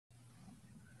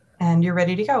and you're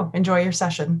ready to go. Enjoy your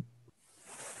session.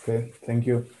 Okay, thank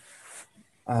you.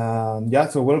 Yeah,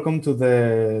 so welcome to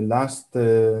the last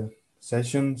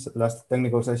last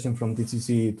technical session from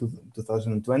TCC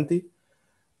 2020.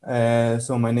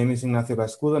 So my name is Ignacio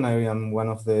Cascudo, and I am one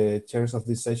of the chairs of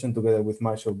this session together with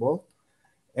Marshall Ball.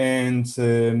 And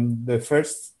the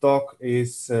first talk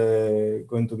is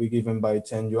going to be given by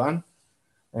Chen Yuan,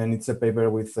 and it's a paper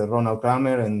with Ronald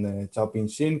Kramer and Xiaoping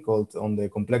Xin called On the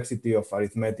Complexity of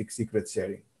Arithmetic Secret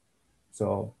Sharing.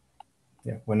 So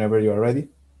yeah, whenever you are ready.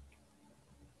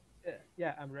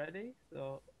 Yeah, I'm ready.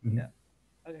 So yeah,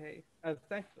 okay.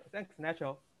 Thanks,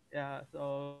 Natural. Yeah.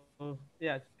 So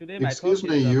yeah, today my talk Excuse is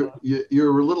me,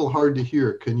 you're a little hard to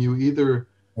hear. Can you either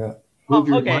move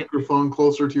your microphone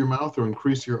closer to your mouth or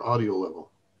increase your audio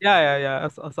level? Yeah.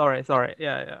 Sorry.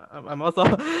 Yeah. I'm also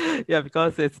yeah,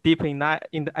 because it's deep in night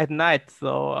at night.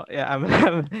 So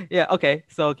yeah, yeah. Okay.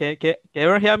 So can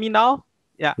you hear me now?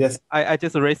 Yeah. Yes. I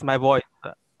just raised my voice.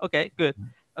 Okay. Good.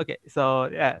 Okay. So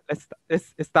yeah,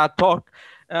 let's start talk.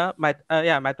 My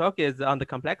talk is on the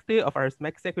complexity of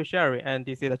arithmetic secret sharing, and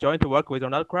this is a joint work with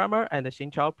Ronald Kramer and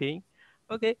Xin Chaoping.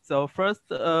 Okay. So first,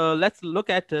 let's look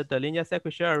at the linear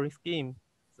secret sharing scheme.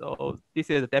 So this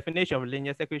is the definition of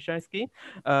linear secret sharing scheme.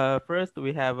 First,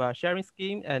 we have a sharing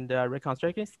scheme and a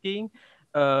reconstruction scheme.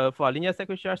 For a linear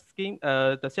secret sharing scheme,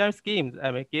 the sharing scheme,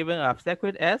 given a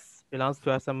secret S belongs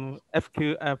to some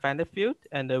FQ finite field,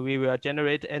 and we will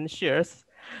generate n shares,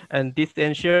 and these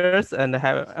n shares and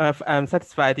have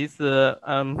satisfy these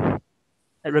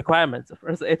requirements.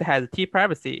 First, it has T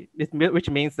privacy, which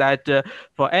means that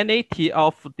for any T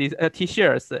of these T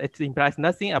shares, it implies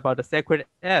nothing about the secret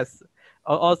S.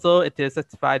 Also, it is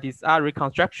satisfied this R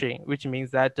reconstruction, which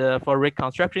means that for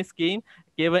reconstruction scheme,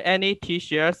 given any T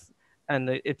shares, and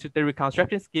the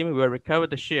reconstruction scheme will recover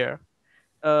the share.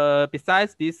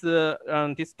 Besides these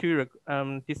two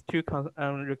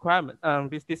requirements,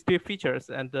 these two features,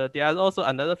 and there is also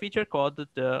another feature called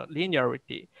the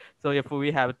linearity. So if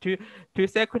we have two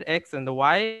secret x and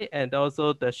y, and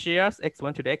also the shares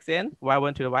x1 to the xn,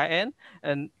 y1 to the yn,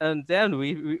 and then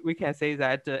we can say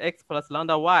that x plus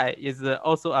lambda y is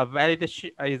also a valid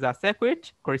is a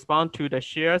secret correspond to the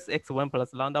shares x1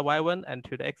 plus lambda y1 and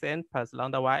to the xn plus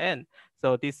lambda yn.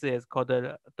 So this is called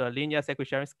the linear secret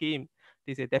sharing scheme.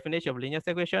 This is definition of linear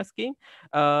secret sharing scheme.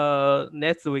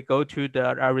 Next, we go to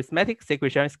the arithmetic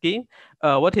secret sharing scheme.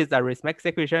 What is the arithmetic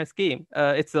secret sharing scheme?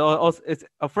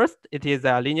 First, it is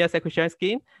a linear secret sharing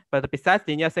scheme. But besides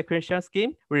linear secret sharing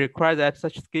scheme, we require that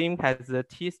such scheme has a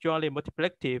T strongly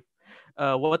multiplicative.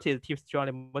 What is T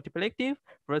strongly multiplicative?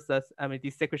 First,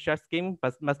 this secret sharing scheme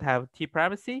must have T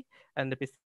privacy, and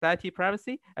beside T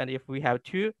privacy, and if we have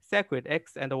two secret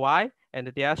x and y, and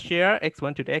they are share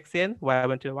x1 to the xn,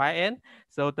 y1 to the yn.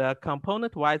 So the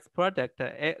component wise product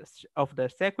of the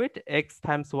secret x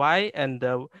times y and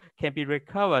can be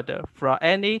recovered from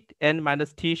any n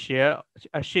minus t shares.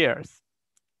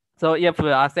 So if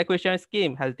a secret sharing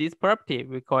scheme has this property,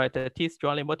 we call it a T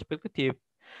strongly multiplicative.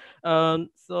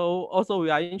 So also we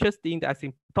are interested in the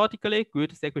asymptotically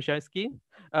good secret sharing scheme.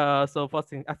 So for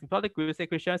asymptotic good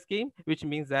secret sharing scheme, which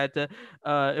means that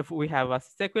if we have a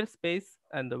secret space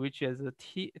and which is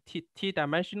t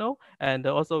dimensional, and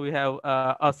also we have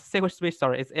a secret space,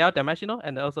 sorry, it's L dimensional,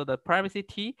 and also the privacy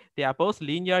T, they are both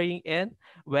linear in n,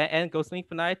 where n goes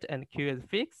infinite and Q is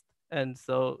fixed. And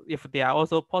so if they are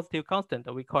also positive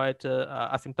constant, we call it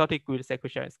asymptotic good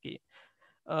secret sharing scheme.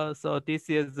 So this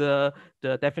is the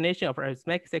definition of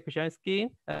arithmetic secret sharing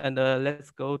scheme. And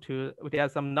let's go to, there are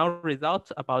some known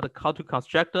results about how to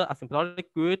construct the asymptotic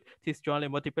good T strongly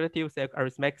multiplicative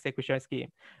arithmetic secret sharing scheme.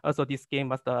 Also, this scheme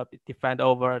must be defined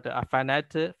over the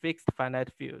finite fixed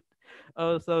finite field.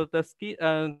 So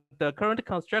the current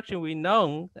construction we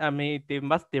know, they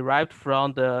must derive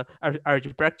from the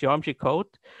algebraic geometry code,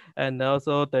 and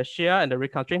also the share and the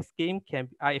reconstruction scheme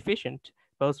are efficient,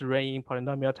 both run in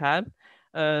polynomial time.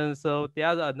 So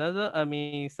there's another,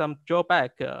 some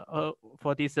drawback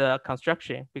for this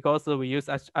construction, because we use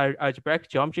algebraic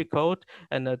geometry code,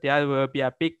 and there will be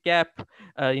a big gap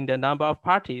in the number of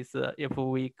parties if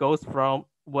we go from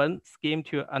one scheme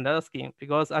to another scheme,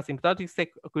 because asymptotic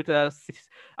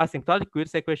good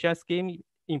secret sharing scheme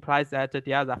implies that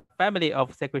there is a family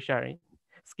of secret sharing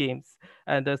schemes.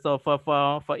 And so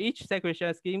for each secret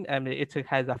sharing scheme, it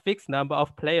has a fixed number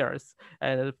of players.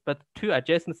 But two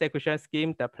adjacent secret sharing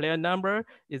scheme, the player number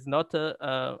is not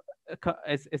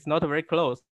it's not very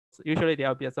close. Usually there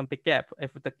will be some big gap.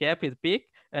 If the gap is big,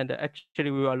 and actually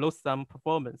we will lose some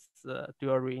performance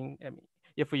during,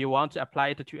 if you want to apply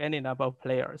it to any number of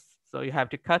players. So you have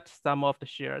to cut some of the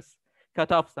shares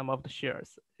cut off some of the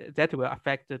shares. That will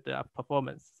affect the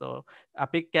performance. So a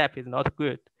big gap is not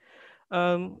good.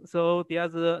 So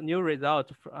there's a new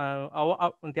result. There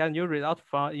are new results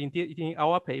from in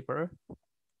our paper.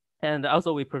 And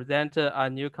also we present a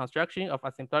new construction of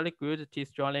asymptotic good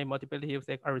T-strongly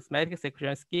multiplicative arithmetic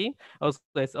sequential scheme. Also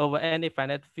it's over any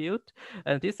finite field.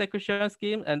 And this sequential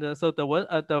scheme, and so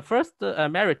the first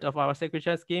merit of our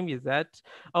sequential scheme is that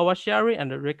our sharing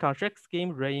and reconstruct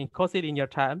scheme run in cosilinear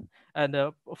time. And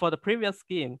for the previous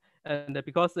scheme, and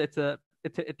because it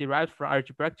derived from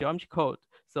algebraic geometry code.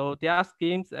 So there are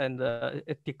schemes and the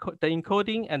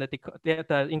encoding and the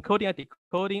encoding and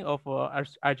decoding of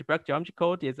algebraic geometry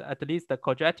code is at least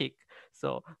quadratic.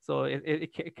 So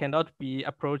it cannot be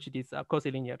approached this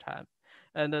cosilinear time.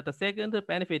 And the second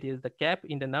benefit is the gap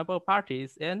in the number of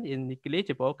parties n is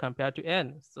negligible compared to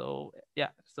n. So yeah,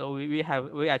 so we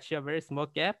achieve a very small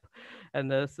gap. And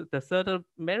the third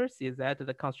merit is that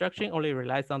the construction only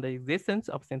relies on the existence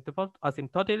of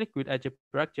asymptotically good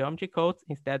algebraic geometry codes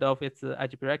instead of its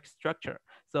algebraic structure.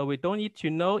 So we don't need to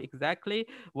know exactly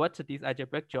what this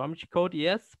algebraic geometry code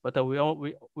is, but we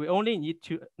only need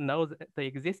to know the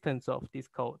existence of this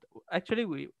code.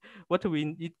 Actually, what we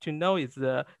need to know is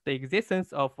the existence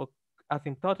of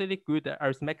asymptotically good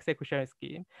arithmetic sequential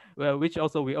scheme, which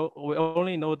also we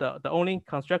only know the only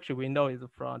construction we know is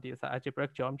from this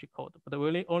algebraic geometry code, but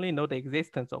we only know the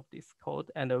existence of this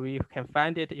code and we can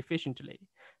find it efficiently.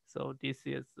 So this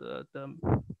is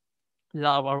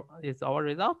our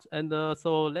result. And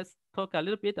so let's talk a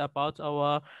little bit about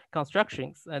our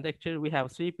constructions. And actually we have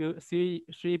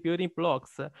three building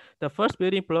blocks. The first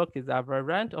building block is a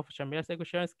variant of Shamir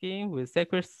sequential scheme with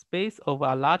sacred space over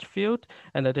a large field,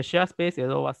 and the shared space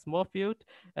is over a small field.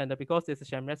 And because it's a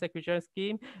Shamir sequential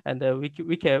scheme, and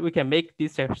we can make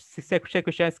this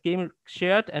sequential scheme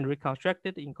shared and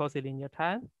reconstructed in cosilinear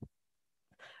time.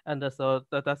 And so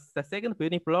the second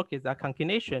building block is a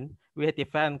concatenation. We have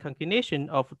defined concatenation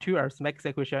of two arithmetic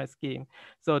sequential scheme.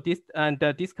 So this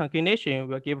concatenation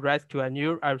will give rise to a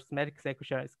new arithmetic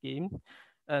sequential scheme.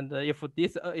 And if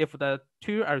the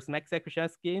two arithmetic sequential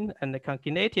scheme and the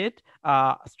concatenated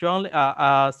are strongly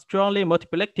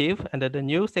multiplicative, and the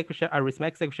new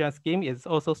arithmetic sequential scheme is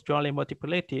also strongly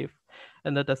multiplicative.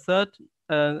 And the third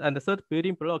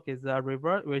building block is a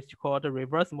reverse, which is called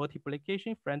reverse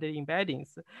multiplication friendly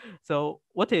embeddings. So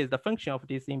what is the function of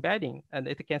this embedding? And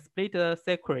it can split a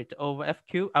secret over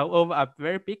FQ over a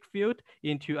very big field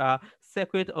into a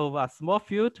secret over a small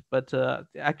field, but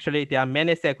actually there are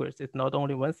many secrets. It's not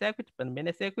only one secret, but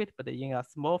many secrets, but in a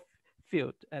small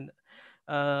field. And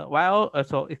while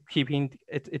also it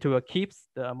will keeps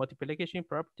the multiplication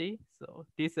property. So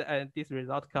this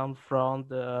result comes from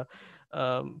the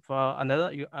from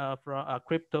a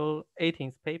crypto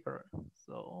 18th paper.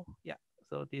 So yeah,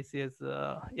 so this is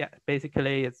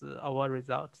basically it's our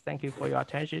result. Thank you for your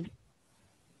attention.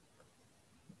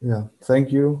 Yeah, thank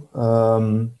you.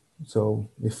 So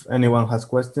if anyone has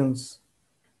questions,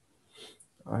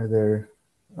 either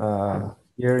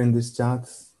here in this chat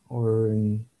or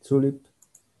in Tulip.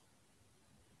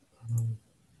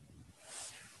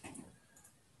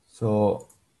 So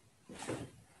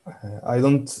I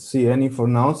don't see any for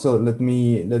now. So let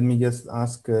me just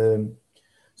ask.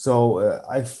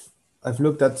 I've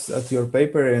looked at your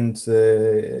paper, and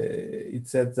it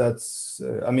said that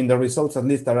I mean the results at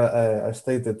least are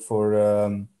stated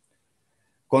for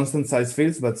constant size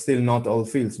fields, but still not all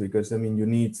fields, because I mean you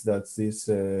need that this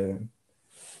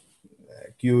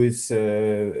Q is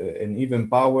an even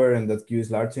power and that Q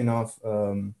is large enough.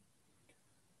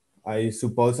 I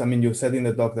suppose, I mean, you said in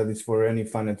the talk that it's for any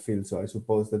finite field, so I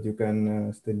suppose that you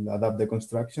can still adapt the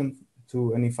construction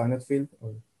to any finite field?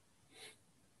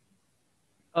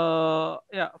 Or?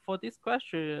 Yeah, for this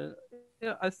question,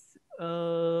 I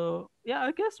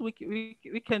guess we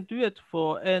can do it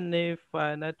for any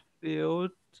finite field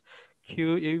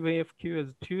Q, even if Q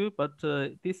is 2, but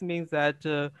this means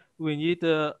that we need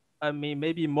I mean,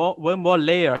 maybe one more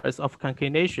layers of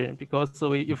concatenation, because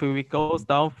if we goes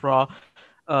down from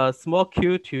small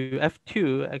q to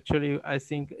F2, actually, I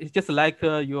think it's just like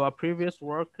your previous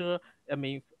work. I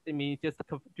mean, just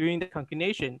doing the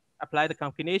concatenation, apply the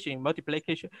concatenation,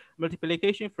 multiplication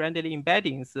friendly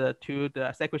embeddings to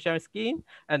the sequential scheme,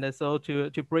 and so to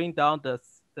bring down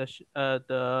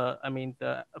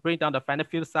bring down the finite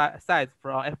field size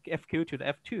from FQ to the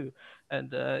F2,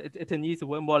 and it needs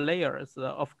one more layers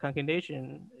of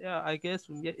concatenation. Yeah, I guess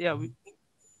we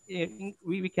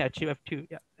can achieve F2.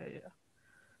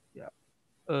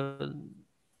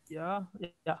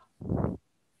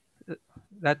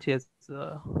 That is.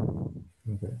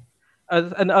 Okay.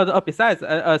 And besides,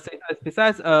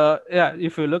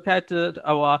 if you look at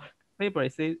our paper,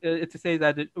 it says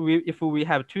that if we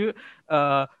have two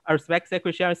arithmetic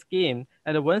secret sharing scheme,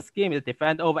 and one scheme is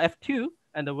defined over F2,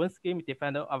 and one scheme is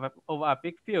defined over a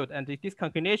big field, and this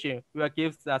combination will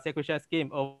give the secret sharing scheme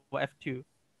over F2.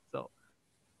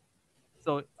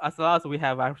 So as long as we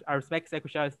have our arithmetic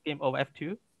secret sharing scheme over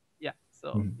F2, yeah.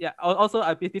 So yeah. Also,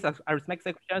 this arithmetic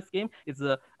secret sharing scheme is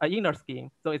an inner scheme.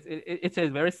 So it's a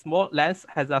very small length,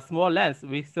 has a small length.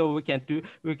 We can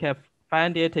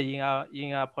find it in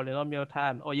a polynomial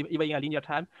time or even in a linear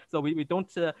time. So we don't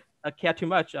care too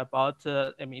much about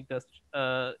how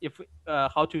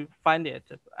to find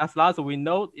it, as long as we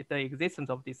know the existence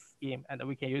of this scheme and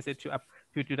we can use it to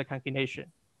do the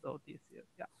combination. So this is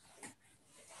yeah.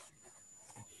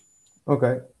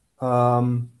 Okay.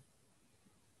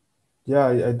 Yeah,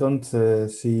 I don't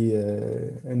see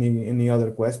any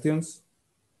other questions.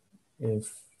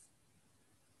 If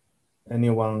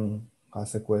anyone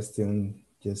has a question,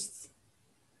 just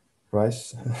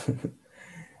rush.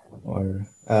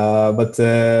 But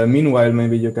meanwhile,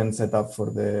 maybe you can set up for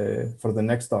the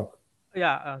next talk.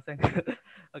 Yeah, thank you.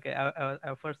 Okay,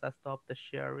 I'll first stop the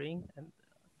sharing and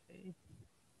okay.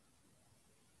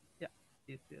 Yeah,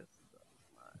 this is.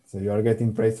 So you are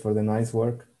getting praised for the nice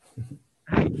work.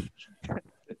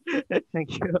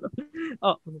 Thank you.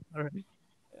 Oh, sorry.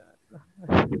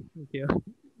 Thank you.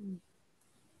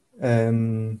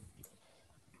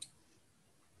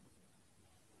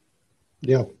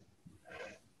 Yeah.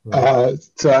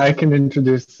 So I can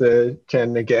introduce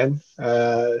Chen again.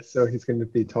 So he's going to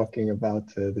be talking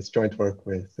about this joint work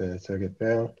with Sergey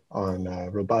Bell on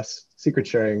robust secret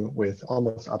sharing with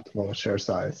almost optimal share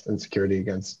size and security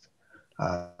against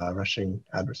rushing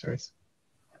adversaries.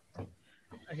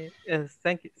 Okay. Yes,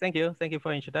 thank you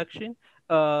for introduction.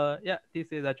 Yeah, this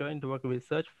is a joint work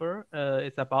research for.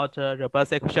 It's about robust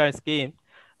secret sharing scheme.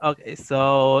 Okay,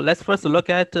 so let's first look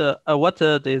at what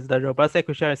is the robust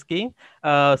secret sharing scheme.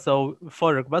 So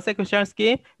for robust secret sharing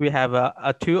scheme, we have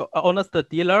two honest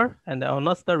dealer and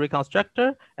honest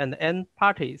reconstructor and n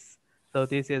parties. So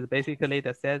this is basically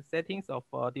the settings of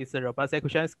this robust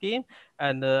secret sharing scheme.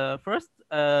 And first,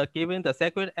 giving the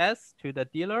secret S to the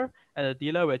dealer, and the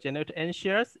dealer will generate n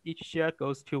shares. Each share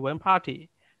goes to one party.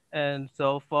 And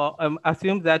so for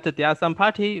assume that there are some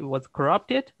party was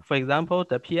corrupted. For example,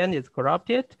 the PN is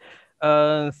corrupted.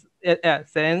 Then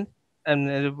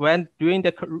when during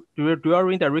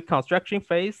the reconstruction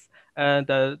phase,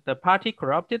 the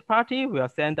corrupted party will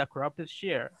send a corrupted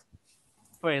share.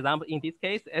 For example, in this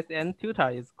case,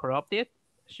 SN2 is corrupted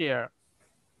share.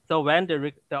 So when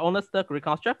the honest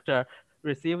reconstructor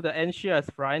receive the n shares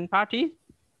from n party,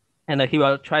 and he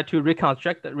will try to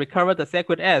recover the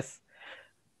secret S.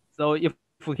 So if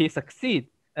he succeed,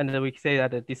 and we say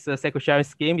that this secret sharing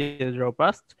scheme is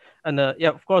robust, and yeah,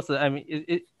 of course, I mean,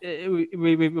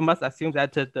 we must assume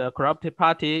that the corrupted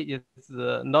party is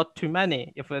not too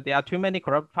many. If there are too many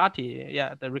corrupt party,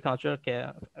 yeah, the reconstructor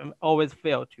can always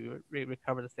fail to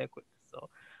recover the secret. So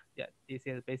yeah, this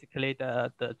is basically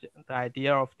the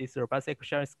idea of this robust secret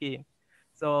sharing scheme.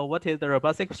 So what is the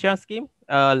robust secret sharing scheme?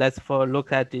 Let's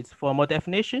look at its formal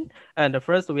definition. And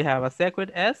first we have a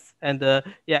secret S, and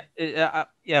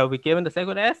we given the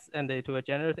secret S, and it will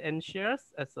generate n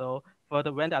shares. So for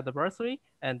the vendor adversary,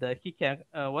 and he can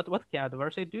what can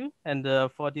adversary do? And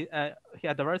for the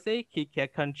adversary, he can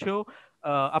control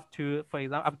up to, for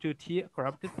example, up to T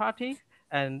corrupted party,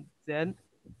 and then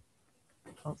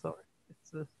sorry,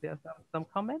 there's some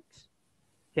comments.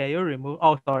 Can you remove?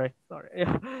 Oh, sorry. Sorry.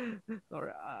 I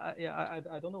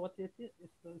don't know what it is. It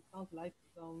sounds like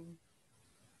some.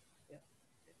 Yeah.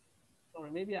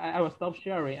 Sorry. Maybe I will stop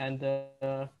sharing and.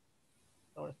 Sorry.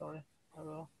 I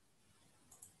will.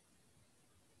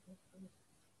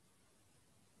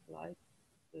 Like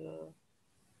the.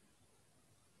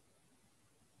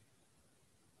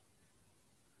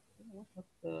 What's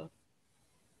the.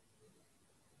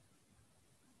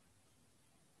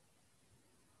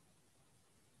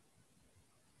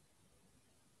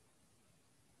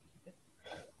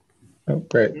 Oh,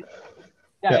 great.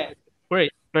 Yeah.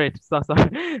 Great. Sorry.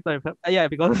 Yeah,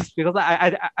 because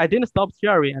I didn't stop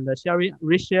sharing, and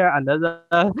reshare another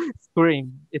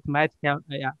screen. It might have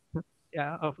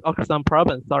of some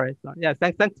problems. Sorry. Yeah,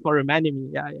 thanks for reminding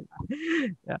me. Yeah.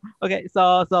 Okay,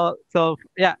 so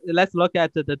yeah, let's look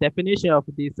at the definition of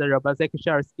this robust secret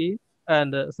sharing scheme.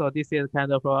 And so this is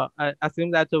kind of assume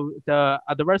that the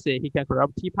adversary, he can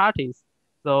corrupt T parties.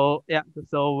 So yeah,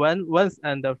 so once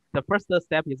and the first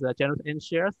step is generate n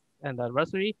shares, and the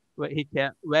adversary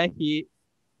when he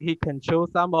control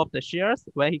some of the shares.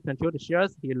 When he control the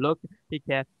shares, he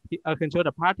can control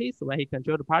the parties. When he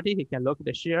control the party, he can look at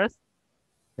the shares,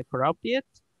 corrupt it,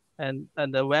 And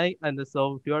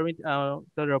so during the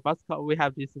robust, we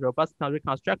have this robust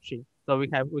reconstruction. So we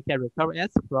can recover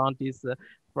S from this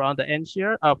from the N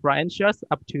share from N shares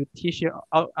up to T share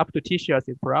up to T shares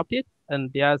is corrupted.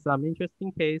 And there are some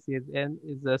interesting cases, and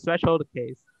is a threshold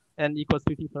case, N equals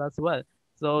 50 plus 1.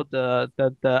 So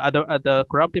the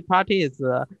corrupted party is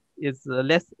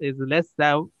less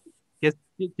than just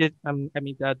I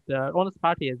mean that the honest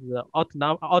party is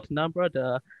outnumber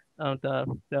the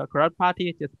corrupt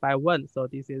party just by 1. So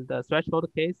this is the threshold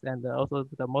case, and also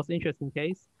the most interesting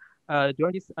case.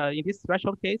 During this in this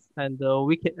threshold case, and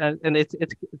we can and it's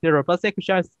the robust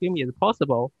execution scheme is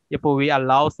possible if we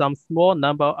allow some small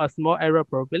number, a small error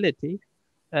probability.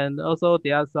 And also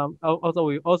there are some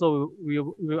we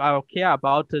are care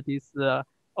about this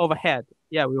overhead.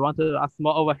 Yeah, we want a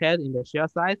small overhead in the share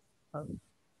size.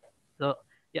 So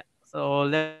yeah, so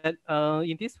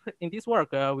in this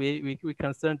work we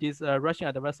concern this Russian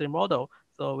adversary model.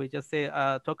 So we just say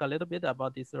talk a little bit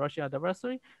about this Russian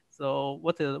adversary. So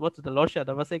what the Russian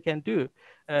adversary can do?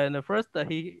 And first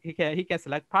he can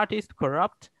select parties to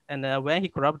corrupt, and when he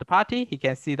corrupt the party, he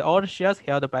can see all the shares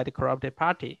held by the corrupted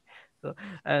party. So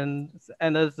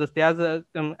there's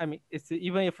I mean, it's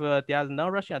even if there's no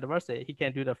Russian adversary, he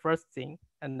can do the first thing.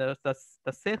 And the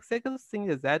second thing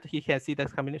is that he can see the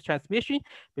transmission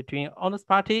between honest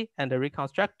party and the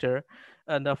reconstructor.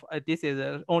 And this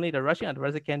is only the Russian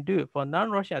adversary can do. For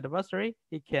non-Russian adversary,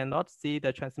 he cannot see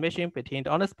the transmission between the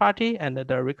honest party and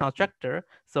the reconstructor.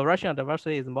 So Russian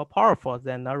adversary is more powerful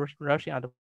than Russian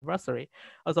adversary.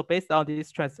 Also, based on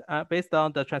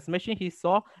the transmission he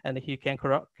saw, and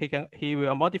he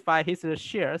will modify his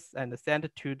shares and send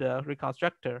to the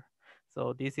reconstructor.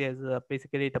 So this is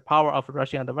basically the power of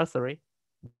Russian adversary.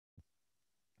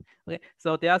 Okay,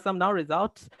 so there are some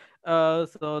non-results.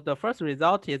 So the first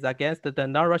result is against the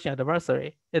non-Russian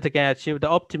adversary. It can achieve the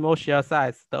optimal share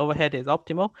size. The overhead is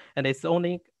optimal, and it's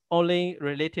only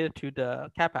related to the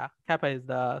kappa. Kappa is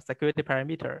the security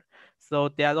parameter. So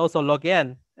there's also log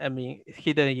n. I mean,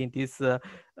 hidden in this in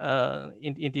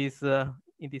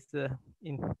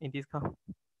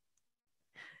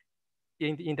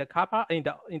the kappa in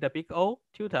the big O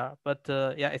tutor, but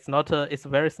yeah, it's not it's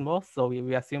very small, so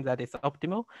we assume that it's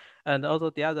optimal. And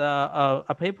also the other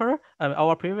a paper,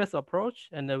 our previous approach,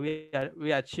 and we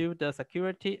achieved the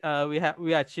security.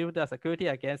 We achieved the security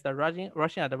against the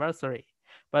Russian adversary,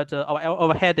 but our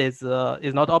overhead is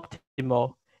not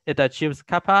optimal. It achieves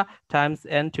kappa times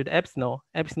n to the epsilon.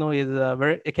 Epsilon is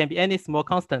it can be any small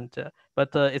constant, but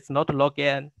it's not log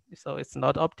n, so it's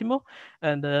not optimal.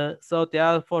 And so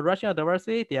there for Russian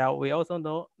adversary, we also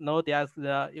know there's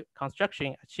the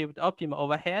construction achieved optimal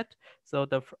overhead. So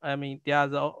there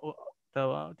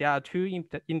are two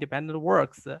independent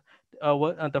works.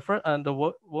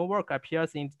 One work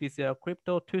appears in this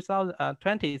Crypto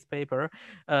 2020's paper.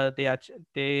 They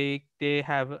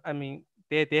have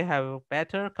they have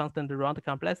better constant round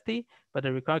complexity, but they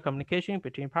require communication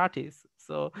between parties.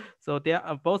 So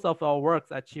both of our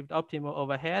works achieved optimal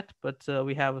overhead, but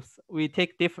we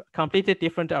take completely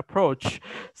different approach.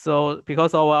 So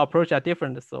because our approach are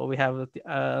different, so we have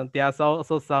there's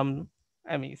also some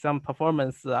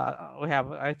performance. We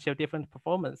have achieved different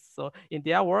performance. So in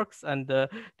their works, and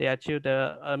they achieved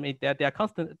their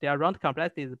round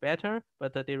complexity is better,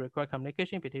 but they require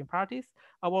communication between parties.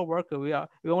 Our work, we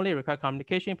only require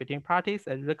communication between parties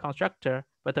and the constructor,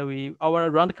 but our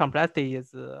round complexity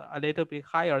is a little bit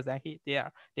higher than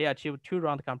they achieve 2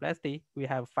 round complexity. We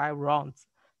have 5 rounds.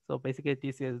 So basically,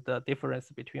 this is the difference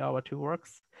between our two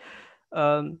works.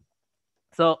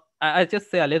 So I just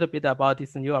say a little bit about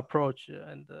this new approach,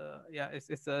 and yeah,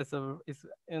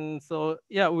 and so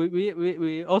yeah,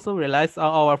 we also realized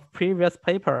on our previous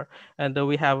paper, and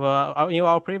we have in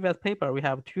our previous paper we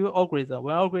have 2 algorithms.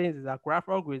 One algorithm is a graph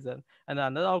algorithm, and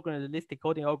another algorithm is a list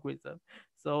decoding algorithm.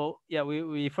 So yeah,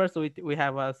 we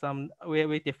have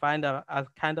we defined a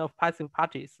kind of passive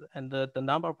parties, and the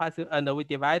number of passive, and we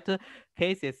divide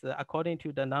cases according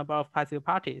to the number of passive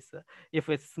parties. If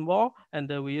it's small, and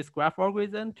we use graph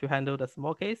algorithm to handle the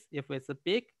small case. If it's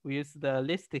big, we use the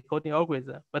list decoding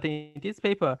algorithm. But in this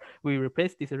paper, we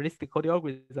replace this list decoding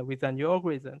algorithm with a new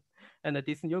algorithm. And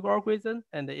this new algorithm,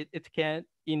 and it can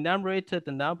enumerate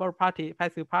the number of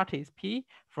passive parties P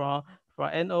from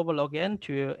n over log n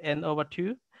to n over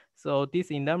 2. So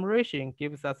this enumeration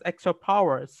gives us extra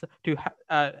powers to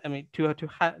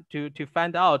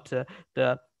find out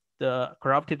the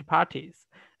corrupted parties.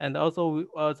 And also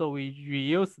we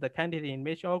reuse the candidate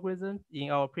image algorithm in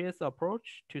our previous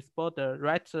approach to spot the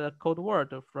right code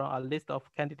word from a list of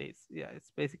candidates. Yeah,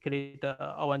 it's basically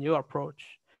our new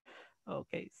approach.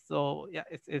 Okay, so yeah,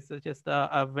 it's just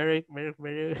a very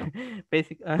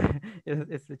basic.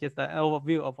 It's just an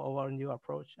overview of our new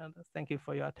approach, and thank you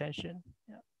for your attention.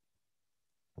 Yeah.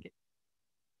 Okay.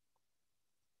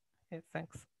 Okay,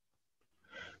 thanks.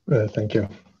 Thank you.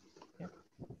 Yeah.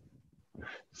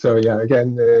 So yeah,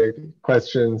 again,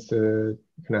 questions you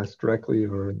can ask directly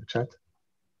or in the chat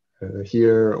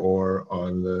here or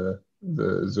on the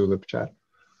Zulip chat.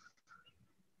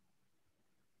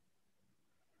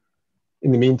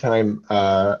 In the meantime,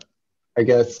 I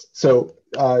guess, so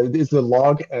is the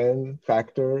log n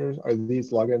factors, are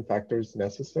these log n factors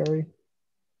necessary?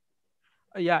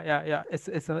 Yeah.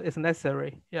 It's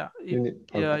necessary. Yeah,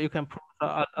 Okay. you can prove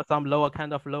some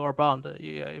lower bound.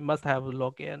 You must have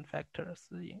log n factors.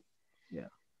 Yeah.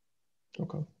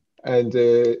 Okay. And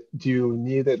do you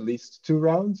need at least 2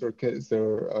 rounds, or is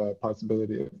there a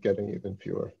possibility of getting even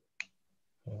fewer?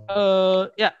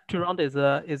 Yeah, 2 round is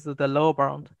the lower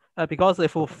bound. Because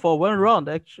if for 1 round,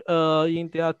 actually, in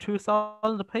their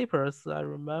 2000 papers, I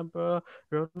remember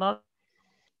not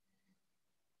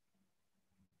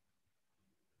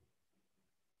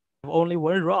only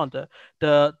 1 round.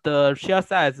 The share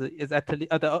size is at least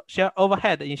the share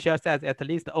overhead in share size at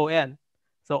least ON.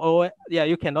 So yeah,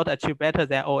 you cannot achieve better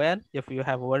than ON if you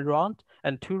have 1 round,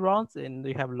 and 2 rounds, and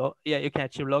you have you can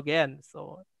achieve log n.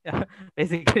 So yeah,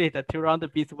 basically the 2 round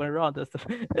beats 1 round. So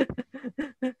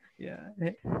yeah.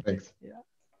 Thanks. Yeah.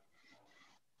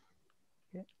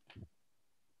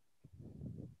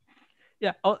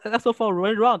 Yeah. Also for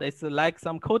 1 round, it's like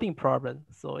some coding problem.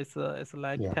 So it's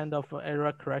like kind of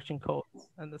error correction code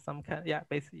and some kind. Yeah,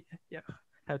 basically, yeah,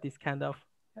 have this kind of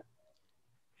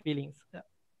feelings. Yeah.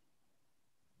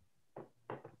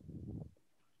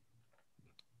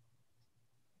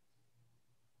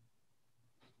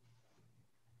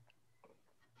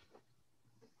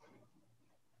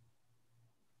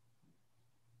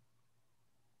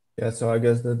 Yeah, so I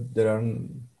guess that there are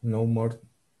no more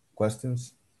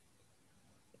questions.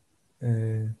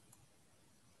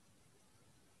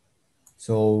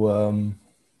 So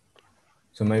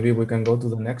maybe we can go to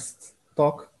the next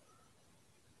talk.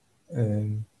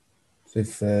 So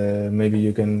if maybe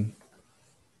you can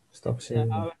stop sharing.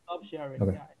 Yeah, I will stop sharing.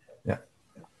 Okay. Yeah.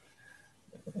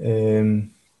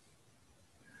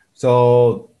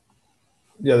 So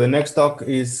yeah, the next talk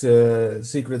is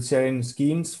secret sharing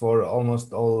schemes for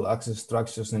almost all access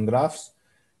structures and graphs,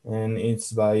 and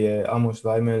it's by Amos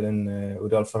Weimel and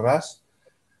Udal Farras.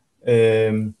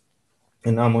 And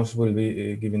Amos will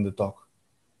be giving the talk.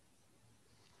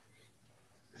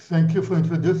 Thank you for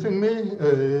introducing me.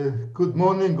 Good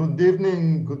morning, good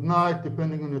evening, good night,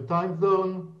 depending on your time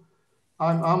zone.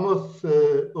 I'm Amos.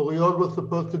 Oriol was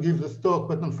supposed to give this talk,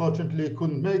 but unfortunately he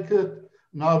couldn't make it.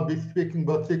 Now I'll be speaking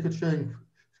about secret sharing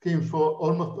schemes for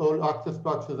almost all access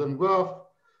structures and graph.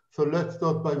 So let's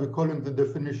start by recalling the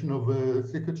definition of a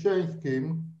secret sharing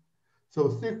scheme. So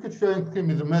secret sharing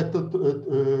scheme is a method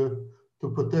to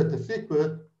protect a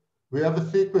secret. We have a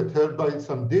secret held by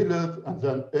some dealers and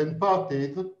then n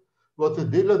parties. What the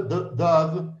dealer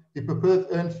does, he prepares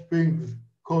n strings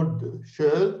called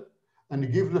shares, and he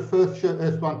gives the first share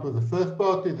S1 to the first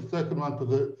party, the second one to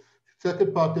the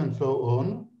second party, and so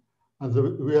on. And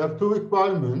we have 2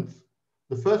 requirements.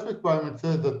 The first requirement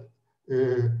says that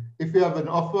if you have an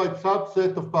off-right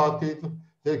subset of parties,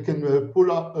 they can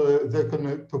pull up, they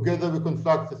can together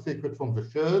reconstruct the secret from the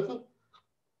shares.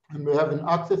 And we have an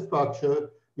access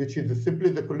structure, which is simply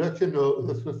the collection or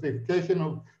the specification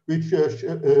of which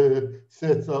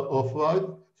sets are off-right.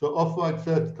 So off-right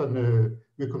sets can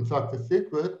reconstruct the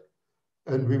secret.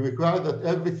 And we require that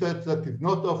every set that is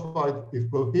not off-right is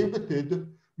prohibited,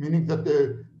 meaning that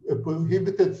a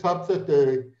prohibited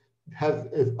subset has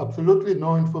absolutely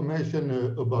no information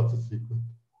about the secret.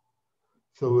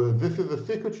 So this is a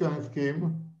secret sharing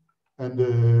scheme. And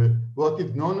what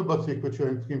is known about secret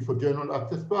sharing scheme for general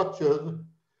access structures.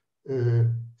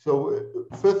 So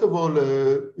first of all,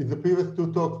 in the previous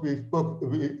 2 talks,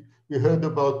 we heard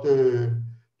about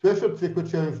threshold secret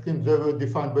sharing schemes. They were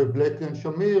defined by Blakely and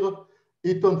Shamir.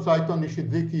 Eaton, Saito, and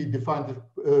Ishizaki defined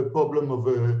the problem of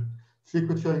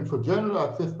secret sharing for general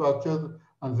access structures,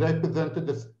 and they presented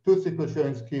 2 secret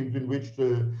sharing schemes in which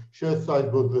the share size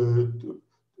was,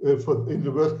 in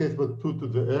the worst case, was 2 to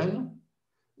the n.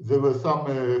 There were some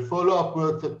follow-up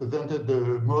works that presented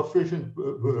more efficient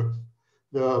works.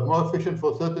 They are more efficient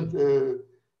for certain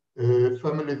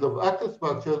families of access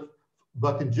structures,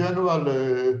 but in general,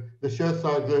 the share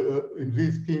size in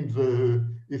these schemes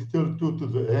is still 2 to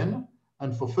the n.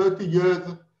 And for 30 years,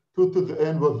 2 to the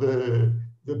n was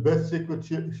the best secret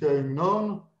sharing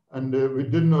known, and we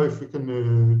didn't know if we can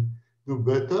do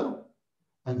better.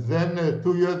 And then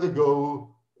 2 years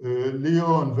ago,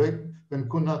 Leo and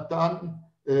Kunatan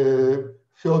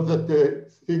showed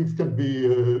that things can be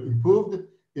improved.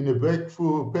 In a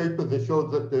breakthrough paper, they showed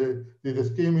that there's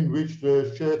a scheme in which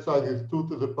the share size is 2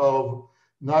 to the power of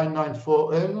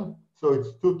 994n. So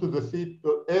it's 2 to the c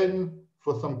n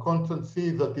for some constant c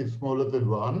that is smaller than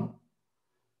 1.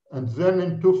 And then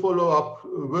in 2 follow-up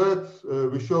works,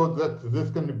 we showed that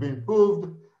this can be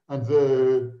improved. And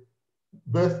the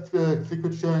best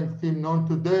secret sharing scheme known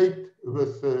to date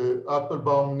with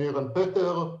Applebaum, Nir, and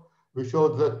Peter, we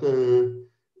showed that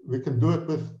we can do it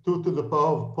with 2 to the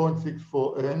power of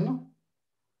 0.64n.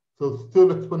 So it's still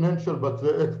exponential, but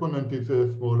the exponent is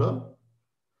smaller.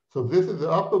 So this is the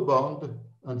upper bound.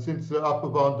 And since the upper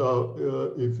bound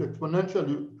is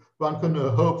exponential, one can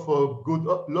hope for good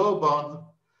lower bounds.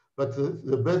 But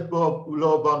the best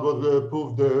lower bound was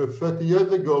proved 30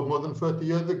 years ago, more than 30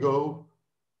 years ago,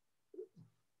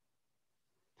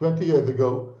 20 years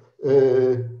ago.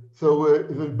 So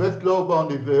the best lower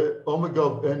bound is omega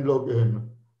of n log n.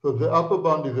 So the upper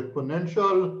bound is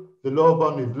exponential, the lower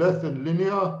bound is less than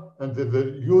linear, and there's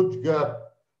a huge gap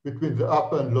between the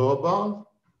upper and lower bounds.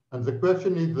 And the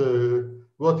question is,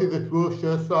 what is the true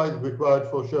share size required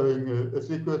for sharing a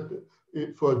secret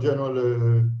for a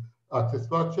general access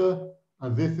structure?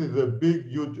 And this is a big,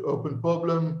 huge open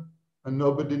problem, and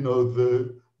nobody knows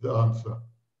the answer.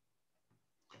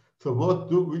 So what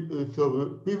do we, so the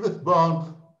previous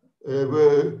bounds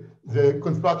were the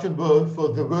construction was for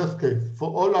the worst case. For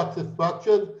all access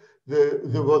structures,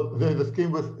 there's a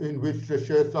scheme in which the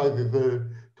share size is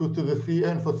 2 to the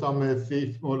cn for some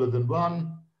c smaller than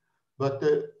 1. But,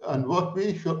 and what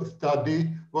we should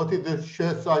study, what is the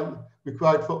share size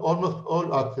required for almost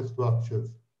all access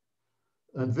structures.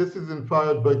 And this is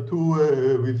inspired by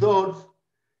 2 results.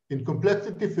 In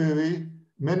complexity theory,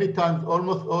 many times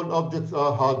almost all objects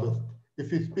are hardest.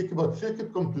 If we speak about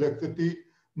circuit complexity,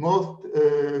 most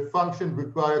functions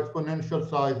require exponential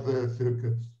size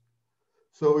circuits.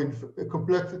 So in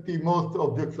complexity, most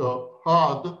objects are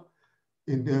hard.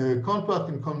 In contrast,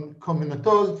 in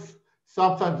combinatorics,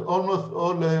 sometimes almost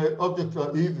all objects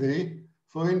are easy.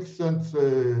 For instance,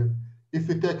 if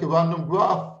we take a random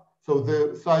graph, so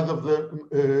the size of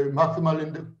the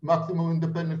maximum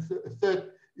independent set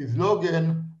is log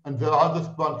n, and the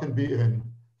hardest one can be n.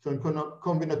 So in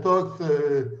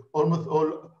combinatorics, almost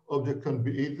all objects can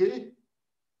be easy.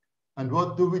 And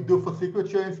what do we do for secret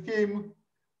sharing scheme?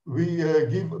 We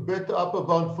give a better upper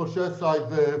bound for share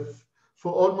size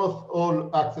for almost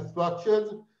all access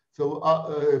structures. So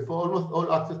for almost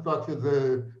all access structures,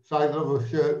 the size of a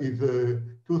share is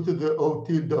 2 to the O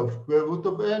tilde of square root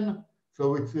of n.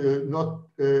 So it's not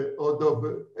order of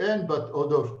n, but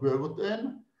order of square root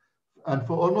n. And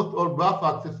for almost all graph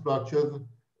access structures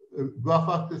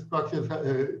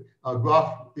are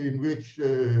graphs in which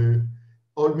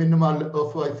all minimal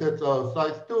authorized sets are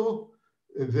size 2.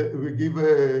 We give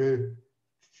a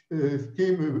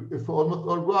scheme for almost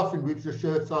all graphs in which the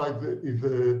share size is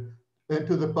n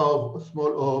to the power of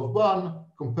small o of 1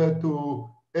 compared to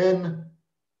n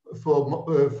for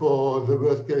the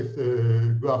worst case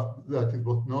graph that is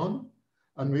not known.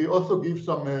 And we also give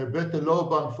some better lower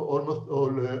bound for almost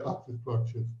all access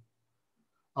structures.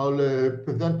 I'll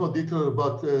present more detail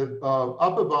about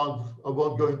upper bounds. I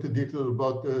won't go into detail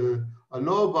about our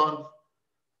lower bounds,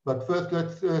 but first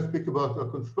let's speak about our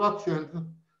constructions.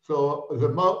 So the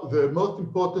most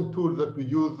important tool that we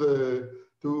use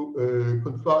to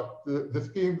construct the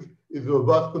schemes is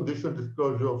robust conditional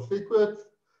disclosure of secrets.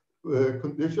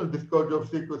 Conditional disclosure of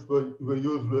secrets were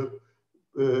used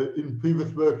in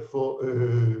previous work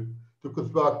to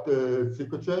construct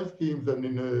secret sharing schemes, and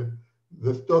in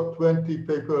the stock 20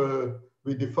 paper,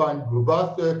 we defined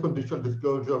robust conditional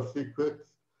disclosure of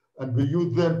secrets, and we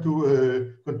use them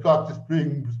to construct the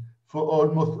strings for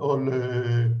almost all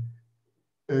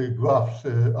graphs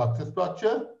access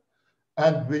structure.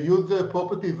 And we use the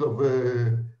properties of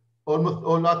almost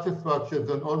all access structures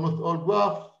and almost all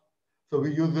graphs. So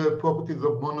we use the properties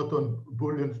of monotone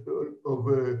Boolean, of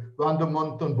random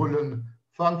monotone Boolean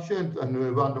functions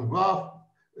and random graph.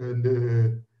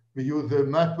 And we use the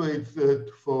math weights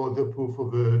for the proof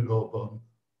of the lower bound.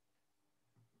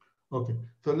 Okay,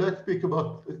 so let's speak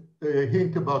about a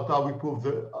hint about how we prove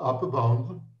the upper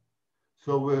bounds.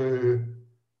 So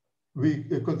we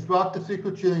construct a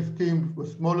secret sharing scheme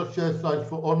with smaller share size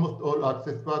for almost all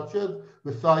access structures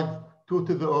with size 2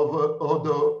 to the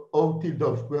order O tilde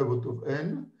of square root of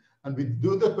n. And we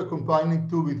do that by combining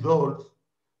 2 results.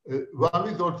 One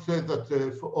result says that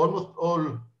for almost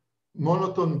all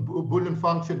monotone Boolean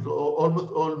functions or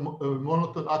almost all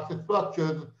monotone access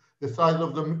structures, the size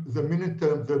of the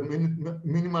miniterms, the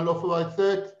minimal authorized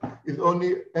set, is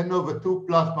only n over 2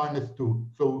 plus minus 2.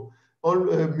 So all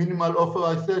minimal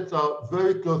authorized sets are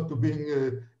very close to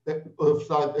being of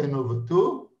size n over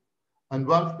 2. And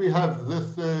once we have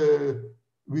this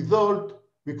result,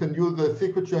 we can use the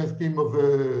secret chain scheme of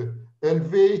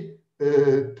LV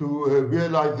to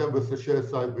realize them with the share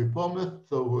size we promised.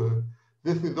 So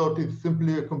this result is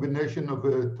simply a combination of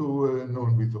two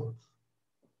known results.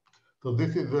 So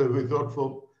this is a result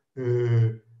for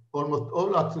almost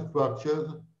all access structures.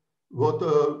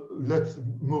 Let's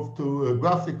move to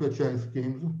graph secret chain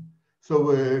schemes.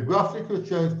 So graph secret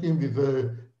chain scheme is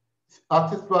a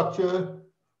access structure,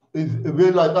 is a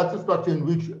realized access structure in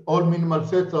which all minimal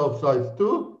sets are of size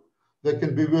 2. They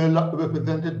can be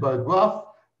represented by a graph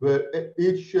where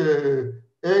each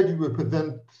edge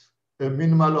represents a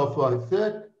minimal authorized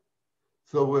set.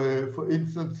 So for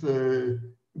instance,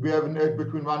 we have an edge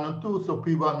between 1 and 2, so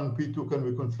P1 and P2 can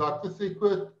reconstruct the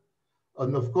secret.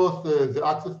 And of course, the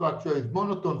access structure is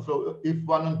monotone, so if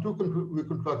 1 and 2 can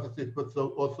reconstruct the secret, so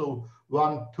also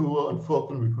 1, 2, and 4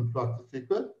 can reconstruct the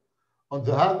secret. On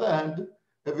the other hand,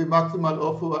 every maximal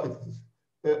authorized,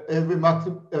 every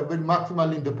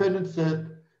maximal independent set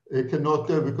cannot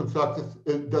reconstruct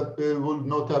that will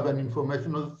not have any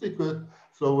information on the secret.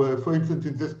 So for instance,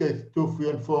 in this case, 2, 3,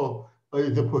 and 4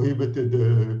 is a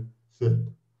prohibited set.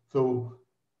 So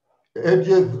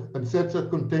edges and sets that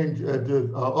contain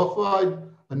edges are authorized,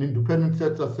 and independent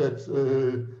sets are sets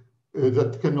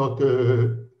that are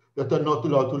not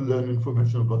allowed to learn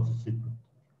information about the secret.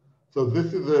 So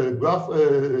this is a graph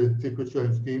secret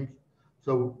sharing scheme.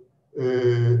 So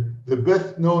the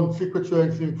best known secret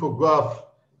sharing scheme for graph,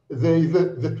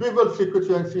 the trivial secret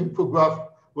sharing scheme for graph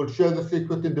will share the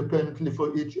secret independently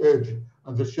for each edge,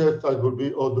 and the share size will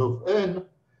be order of n.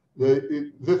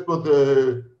 This was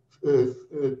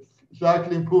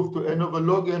slightly improved to n over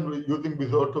log n using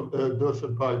result of Dersh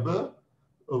and Piper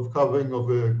of covering of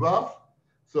a graph.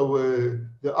 So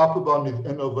the upper bound is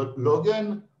n over log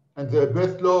n, and the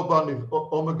best lower bound is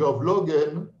omega of log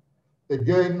n.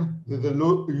 Again, there's a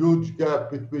huge gap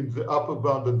between the upper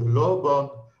bound and the lower bound,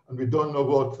 and we don't know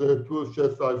what's the true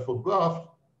share size for graphs.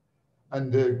 And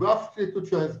the graph secret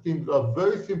sharing schemes are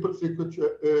very simple secret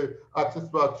access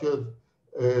structures.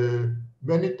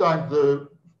 Many times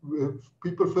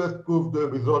people first proved the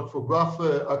result for graph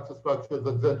access structures,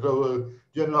 and then they were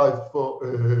generalized for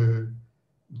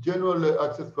general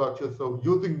access structures. So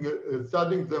using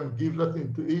studying them gives us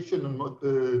intuition and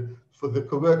for the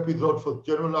correct result for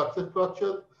general access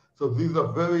structures. So these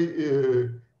are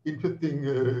very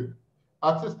interesting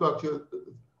access structures,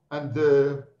 and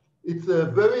it's a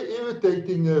very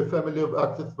irritating family of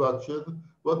access structures.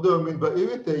 What do I mean by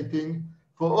irritating?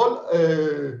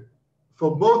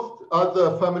 For most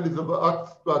other families of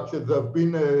access structures, there have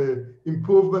been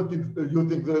improvement in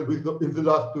using them in the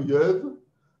last 2 years.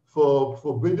 For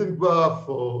forbidden graph,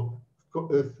 for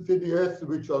CDS,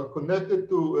 which are connected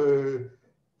to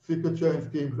secret sharing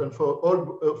schemes, and for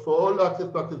all access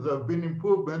structures, there have been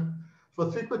improvement. For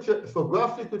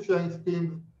graph secret sharing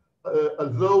schemes,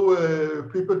 although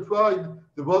people tried,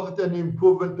 there wasn't any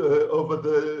improvement over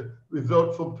the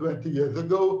result from 20 years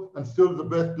ago, and still the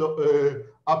best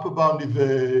upper bound is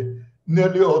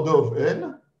nearly order of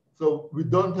n. So we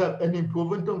don't have any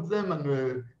improvement on them,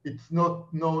 and it's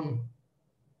not known.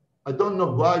 I don't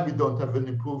know why we don't have an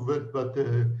improvement, but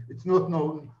it's not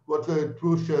known what the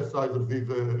true share size of these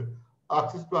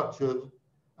access structures.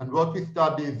 And what we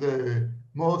study is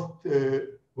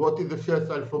what is the share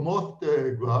size for most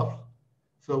graphs.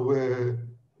 So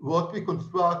what we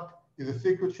construct is a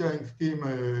secret sharing scheme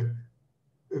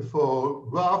for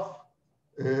graph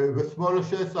with smaller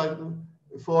share size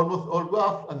for almost all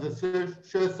graphs, and the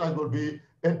share size will be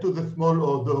n to the small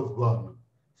order of 1.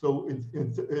 So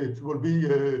it will be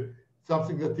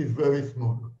something that is very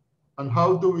small. And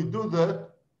how do we do that?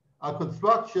 Our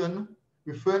construction,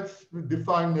 we first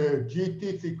define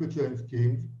GT secret sharing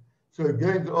schemes. So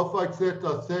again, the authorized sets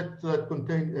are sets that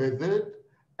contain Z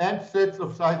and sets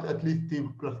of size at least T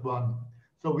plus 1.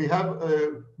 So we have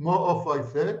more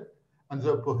authorized sets, and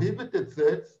the prohibited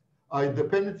sets are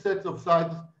independent sets of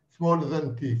size smaller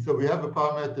than T. So we have a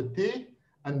parameter T,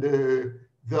 and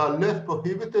there are less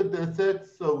prohibited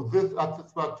sets. So this access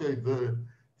structure is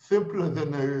simpler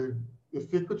than a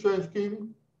secret sharing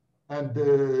scheme. And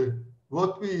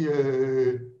what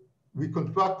we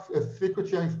construct a secret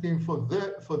sharing scheme for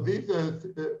these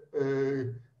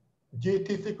GT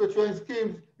secret sharing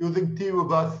schemes using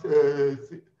T-robust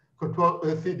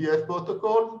CDS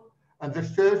protocols, and the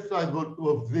share size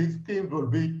of these schemes will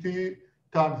be T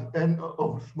times n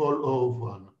of small o of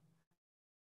 1.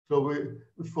 So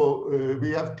we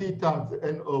have T times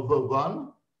n over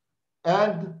 1,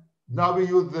 and Now we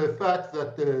use the fact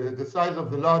that the size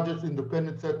of the largest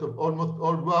independent set of almost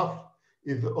all graphs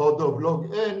is the order of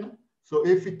log n. So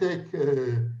if we take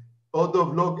order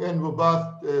of log n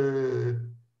robust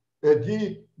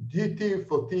gt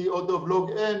for t order of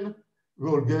log n,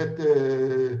 we'll get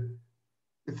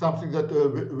something that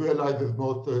realizes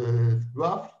most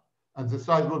graphs, and the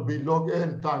size will be log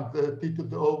n times t to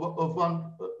the of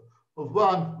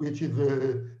one, which is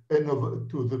n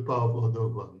to the power of order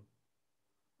of 1.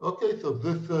 Okay, so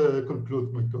this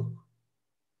concludes my talk.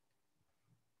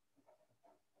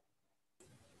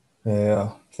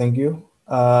 Thank you.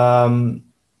 Are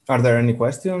there any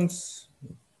questions?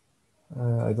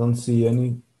 I don't see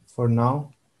any for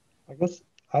now. I guess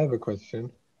I have a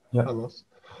question. Yeah. Almost.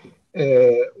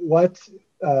 What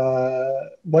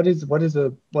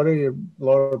are your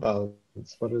lower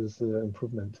bounds? What is the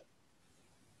improvement?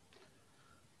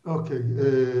 Okay,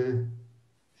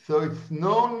 so it's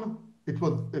known. It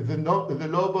was the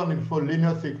lower bound is for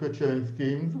linear secret sharing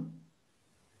schemes.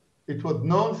 It was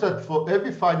known that for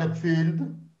every finite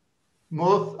field,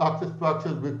 most access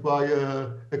structures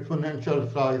require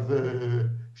exponential size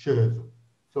shares.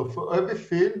 So for every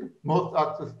field, most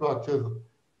access structures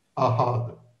are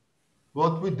hard.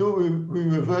 What we do, we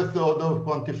reverse the order of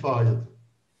quantifiers.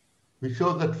 We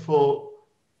show that for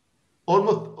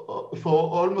almost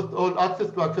all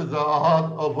access structures are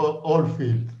hard over all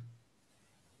fields.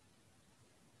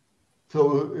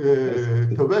 So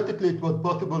theoretically, it was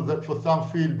possible that for some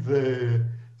fields,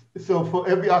 so for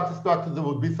every access structure, there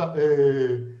would be some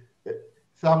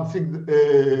fields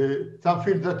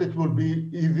that it would be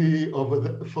easy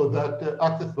over for that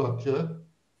access structure,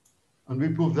 and we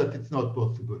prove that it's not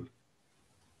possible.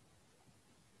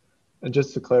 And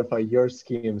just to clarify, your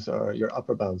schemes are, your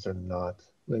upper bounds are not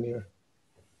linear.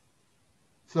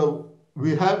 So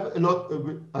we have a lot,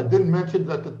 I didn't mention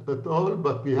that at all,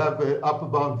 but we have upper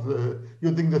bounds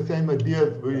using the same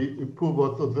ideas. We prove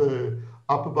also the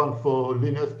upper bound for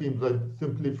linear schemes.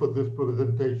 Simply for this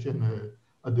presentation,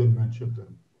 I didn't mention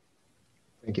them.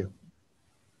 Thank you.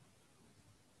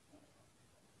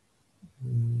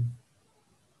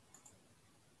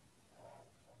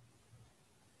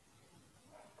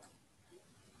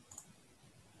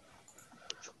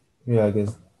 Yeah, I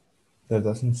guess there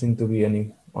doesn't seem to be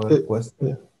any other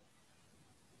question.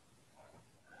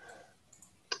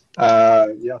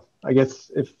 Yeah, I guess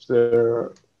if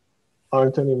there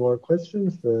aren't any more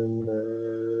questions, then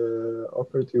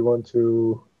Ofer, do you want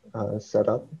to set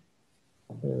up?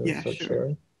 Start sure.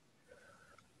 sharing?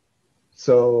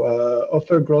 So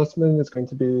Ofer Grossman is going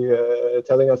to be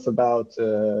telling us about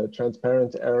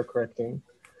transparent error correcting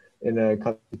in a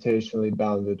computationally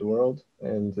bounded world.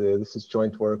 And this is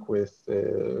joint work with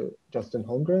Justin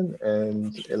Holmgren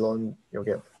and Elon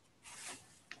Yogev.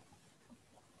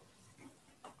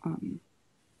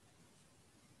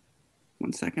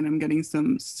 One second, I'm getting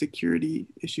some security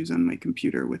issues on my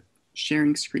computer with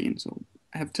sharing screen, so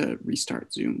I have to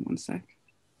restart Zoom. One sec.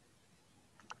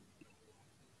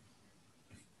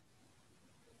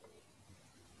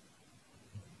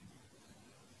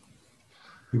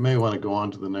 You may want to go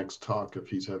on to the next talk if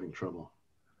he's having trouble.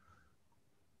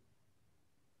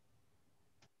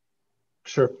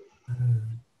 Sure.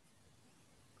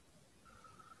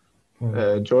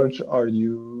 George, are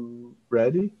you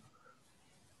ready?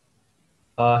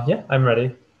 Yeah, I'm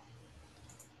ready.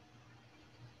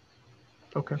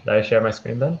 Okay. Should I share my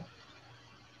screen then?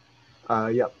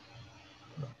 Yeah.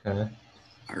 Okay.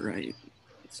 All right.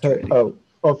 Hey,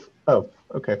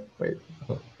 okay. Wait.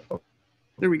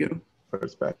 There we go.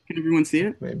 First back. Can everyone see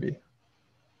it? Maybe.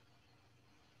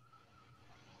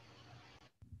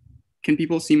 Can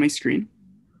people see my screen?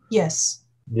 Yes.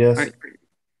 Yes. All right, great.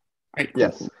 All right, cool,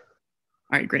 Yes. cool.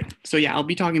 All right, great. So yeah, I'll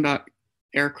be talking about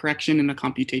error correction in a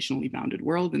computationally bounded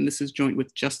world, and this is joint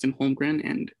with Justin Holmgren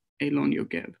and Elon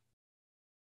Yogev.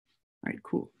 All right,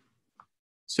 cool.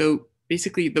 So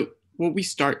basically, what we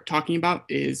start talking about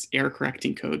is error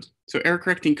correcting codes. So error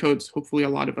correcting codes, hopefully a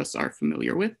lot of us are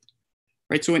familiar with,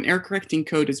 right? So an error correcting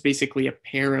code is basically a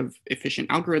pair of efficient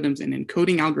algorithms, an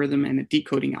encoding algorithm and a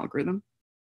decoding algorithm,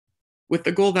 with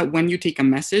the goal that when you take a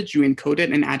message, you encode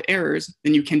it and add errors,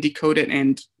 then you can decode it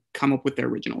and come up with the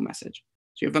original message.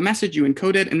 So you have a message, you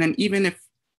encode it, and then even if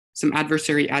some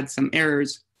adversary adds some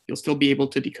errors, you'll still be able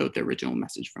to decode the original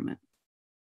message from it.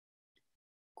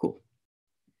 Cool.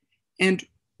 And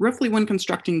roughly when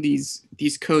constructing these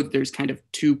codes, there's kind of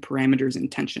two parameters in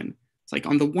tension. It's like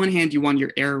on the one hand, you want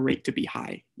your error rate to be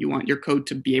high. You want your code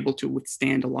to be able to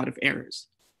withstand a lot of errors.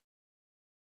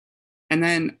 And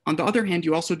then on the other hand,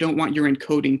 you also don't want your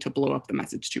encoding to blow up the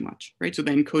message too much, right? So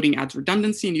the encoding adds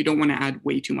redundancy and you don't want to add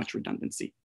way too much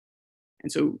redundancy. And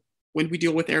so when we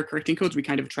deal with error correcting codes, we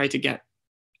kind of try to get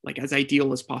like as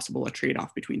ideal as possible a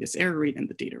trade-off between this error rate and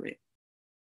the data rate.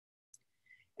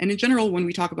 And in general, when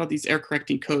we talk about these error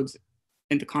correcting codes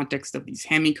in the context of these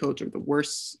Hamming codes or the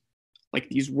worst, like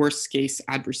these worst case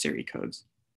adversary codes,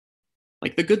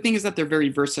 like the good thing is that they're very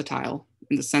versatile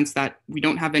in the sense that we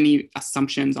don't have any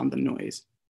assumptions on the noise,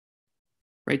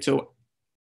 right? So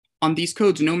on these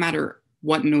codes, no matter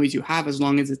what noise you have, as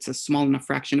long as it's a small enough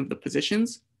fraction of the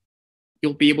positions,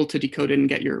 you'll be able to decode it and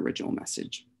get your original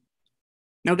message.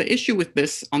 Now, the issue with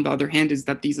this, on the other hand, is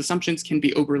that these assumptions can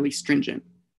be overly stringent.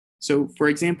 So for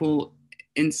example,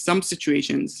 in some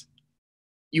situations,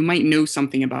 you might know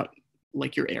something about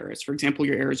like your errors. For example,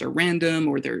 your errors are random,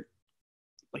 or they're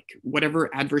like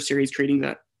whatever adversary is creating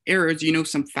the errors, you know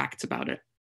some facts about it.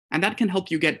 And that can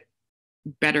help you get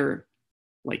better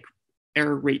like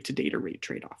error rate to data rate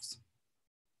trade-offs.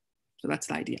 So that's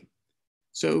the idea.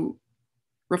 So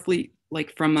roughly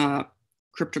like from a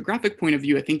cryptographic point of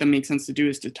view, I think that makes sense to do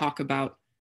is to talk about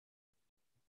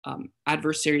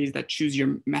adversaries that choose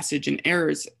your message and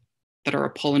errors that are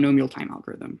a polynomial time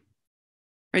algorithm,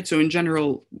 right? So in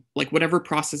general, like whatever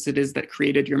process it is that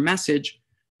created your message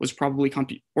was probably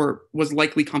was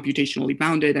likely computationally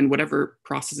bounded, and whatever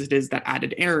process it is that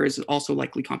added errors is also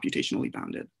likely computationally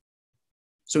bounded.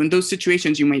 So in those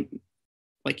situations, you might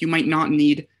not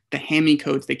need the Hamming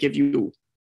codes that give you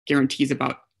guarantees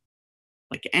about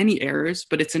like any errors,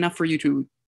 but it's enough for you to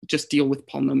just deal with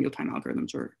polynomial time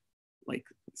algorithms or like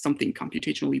something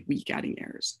computationally weak adding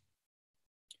errors.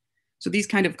 So these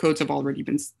kind of codes have already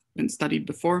been studied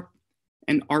before,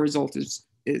 and our result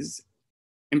is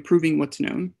improving what's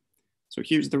known. So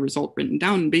here's the result written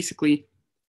down. Basically,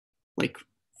 like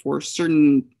for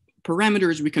certain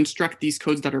parameters, we construct these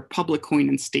codes that are public coin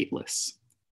and stateless.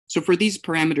 So for these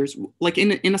parameters, like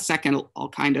in a second, I'll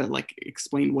kind of like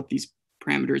explain what these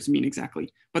parameters mean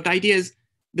exactly. But the idea is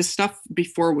this stuff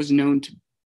before was known to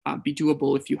be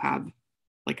doable if you have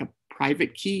like a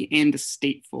private key and a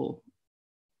stateful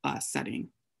setting.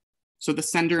 So the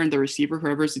sender and the receiver,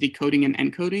 whoever's decoding and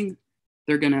encoding,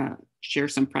 they're gonna share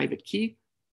some private key,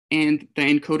 and the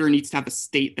encoder needs to have a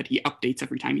state that he updates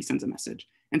every time he sends a message.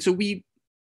 And so we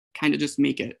kind of just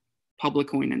make it public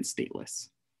coin and stateless.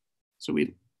 So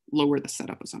we lower the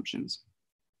setup assumptions.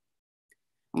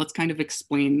 Let's kind of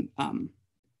explain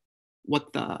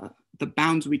what the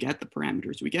bounds we get, the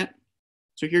parameters we get.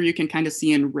 So here you can kind of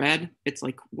see in red, it's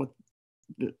like what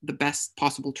the best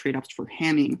possible trade-offs for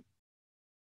Hamming.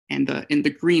 And in the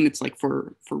green, it's like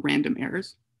for random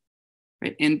errors,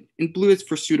 right? And in blue, it's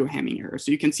for pseudo-Hamming errors.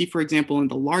 So you can see, for example, in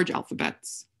the large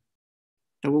alphabets,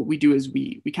 that what we do is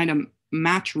we kind of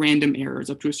match random errors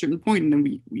up to a certain point, and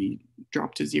then we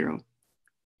drop to 0.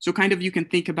 So kind of you can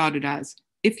think about it as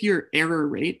if your error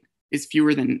rate is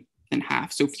fewer than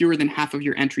half, so fewer than half of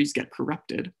your entries get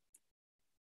corrupted,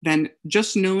 then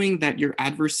just knowing that your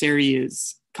adversary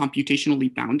is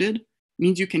computationally bounded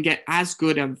means you can get as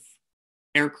good of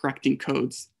error correcting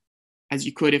codes as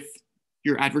you could if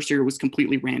your adversary was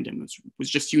completely random, was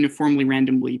just uniformly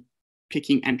randomly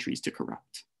picking entries to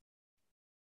corrupt.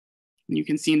 And you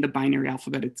can see in the binary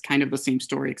alphabet, it's kind of the same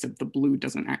story, except the blue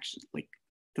doesn't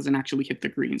actually hit the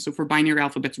green. So for binary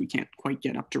alphabets, we can't quite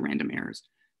get up to random errors,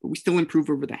 but we still improve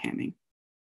over the Hamming.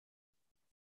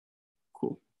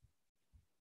 Cool.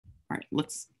 All right,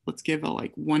 let's give a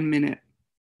like 1 minute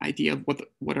idea of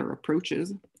what our approach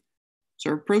is. So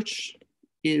our approach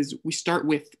is we start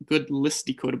with good list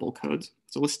decodable codes.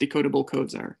 So list decodable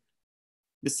codes are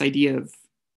this idea of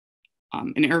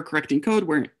an error correcting code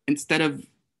where instead of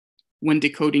when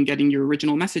decoding getting your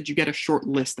original message, you get a short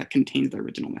list that contains the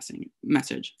original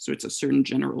message. So it's a certain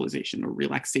generalization or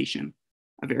relaxation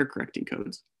of error correcting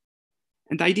codes.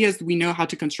 And the idea is we know how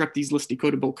to construct these list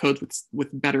decodable codes with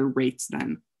better rates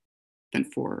than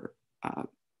for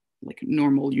like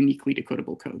normal uniquely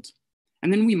decodable codes.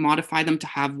 And then we modify them to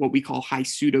have what we call high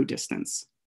pseudo distance.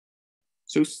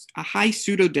 So a high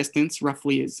pseudo distance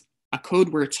roughly is a code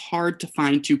where it's hard to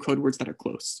find two code words that are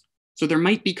close. So there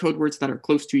might be code words that are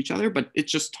close to each other, but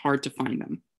it's just hard to find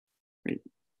them, right?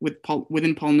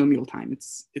 Within polynomial time,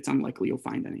 it's unlikely you'll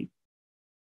find any.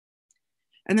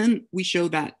 And then we show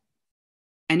that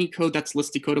any code that's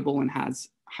list decodable and has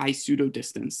high pseudo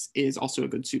distance is also a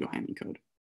good pseudo Hamming code.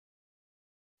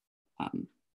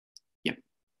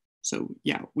 So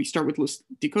yeah, we start with list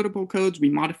decodable codes, we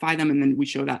modify them, and then we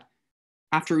show that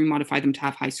after we modify them to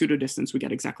have high pseudo distance, we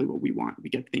get exactly what we want.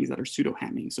 We get things that are pseudo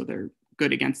Hamming, so they're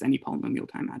good against any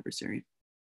polynomial time adversary.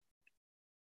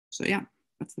 So yeah,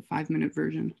 that's the 5-minute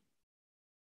version.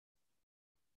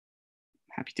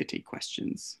 Happy to take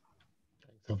questions.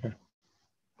 Okay.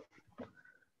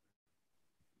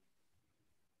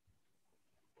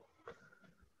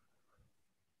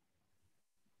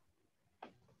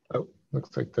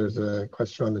 Looks like there's a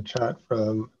question on the chat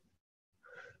from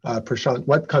Prashant.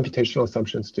 What computational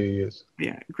assumptions do you use?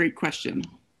 Yeah, great question.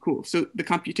 Cool. So the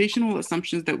computational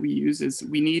assumptions that we use is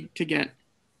we need to get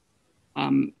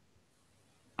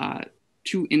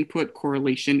two input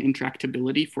correlation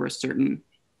intractability for a certain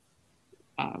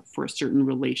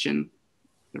relation.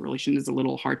 The relation is a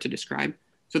little hard to describe.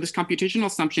 So this computational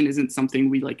assumption isn't something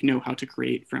we like know how to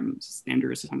create from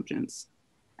standard assumptions.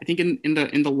 I think in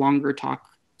the longer talk,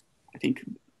 I think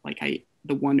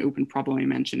the one open problem I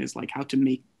mentioned is like how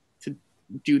to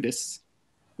do this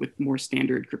with more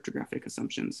standard cryptographic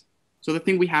assumptions. So the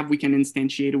thing we can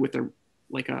instantiate it with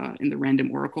in the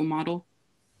random oracle model,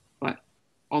 but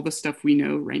all the stuff we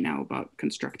know right now about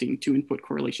constructing two input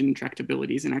correlation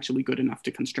intractability isn't actually good enough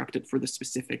to construct it for the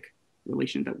specific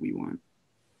relation that we want.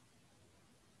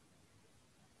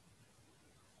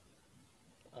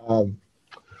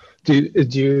 Do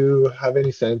you have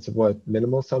any sense of what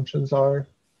minimal assumptions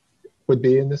would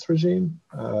be in this regime?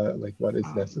 Like what is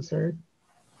necessary?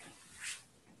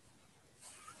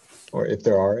 Or if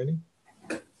there are any?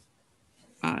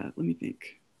 Let me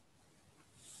think.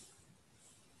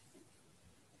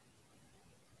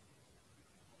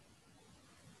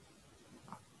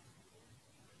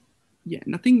 Yeah,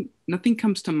 nothing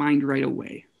comes to mind right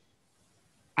away.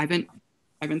 I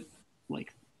haven't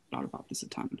like thought about this a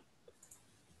ton,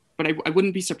 but I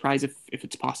wouldn't be surprised if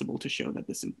it's possible to show that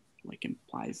this like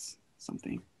implies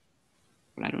something,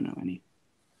 but I don't know any.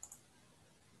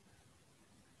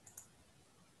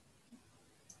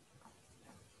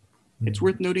 It's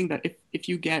worth noting that if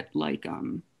you get like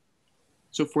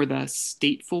so for the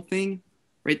stateful thing,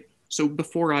 right? So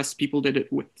before us, people did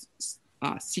it with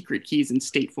secret keys and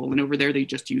stateful, and over there they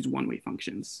just use one-way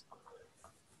functions.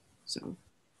 So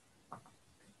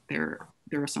their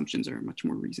assumptions are much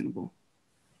more reasonable.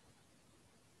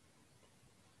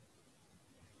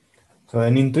 So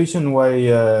an intuition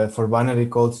why for binary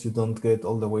codes you don't get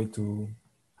all the way to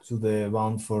the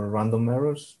bound for random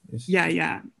errors?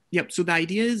 Yep. So the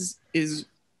idea is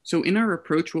so in our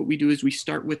approach, what we do is we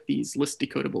start with these list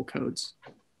decodable codes,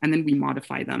 and then we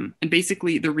modify them. And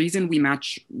basically, the reason we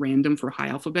match random for high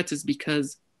alphabets is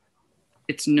because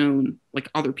it's known, like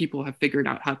other people have figured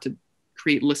out how to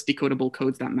create list decodable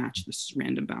codes that match this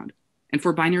random bound. And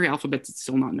for binary alphabets, it's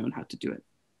still not known how to do it.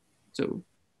 So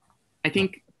I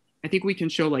think we can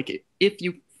show like if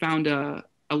you found a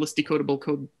list decodable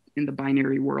code in the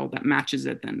binary world that matches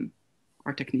it, then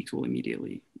our techniques will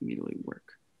immediately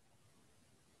work.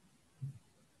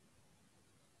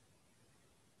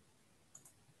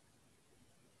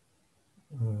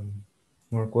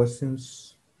 More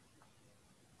questions?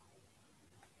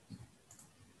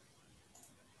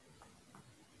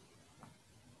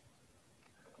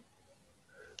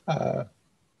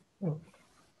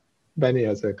 Benny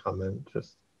has a comment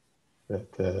just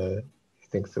that he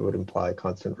thinks it would imply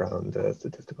constant round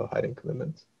statistical hiding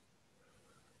commitments.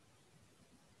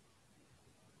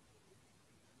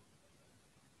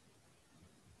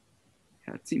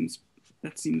 Yeah,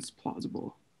 that seems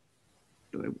plausible.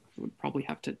 Though I would probably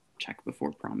have to check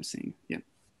before promising. Yeah.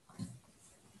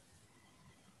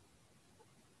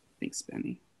 Thanks,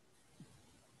 Benny.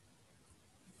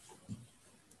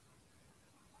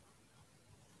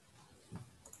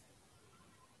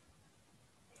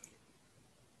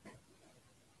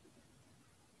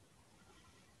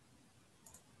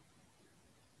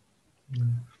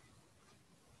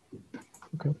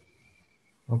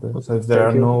 Okay, so if there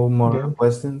are no more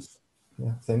questions,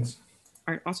 yeah, thanks.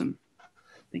 All right, awesome.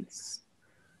 Thanks.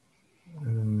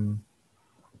 And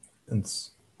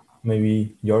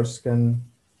maybe yours can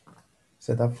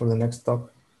set up for the next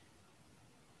talk.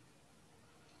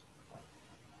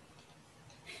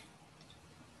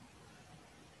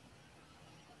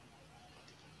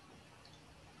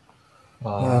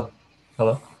 Hello,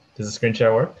 does the screen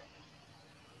share work?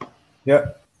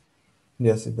 Yeah,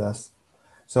 yes, it does.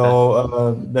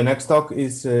 So the next talk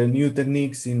is new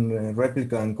techniques in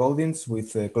replica encodings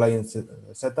with client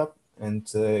setup, and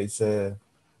it's a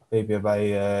paper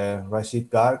by Rashid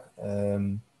Garg,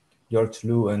 George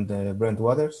Liu, and Brent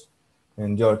Waters,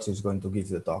 and George is going to give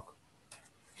the talk.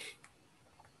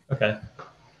 Okay.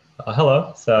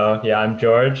 Hello. So yeah, I'm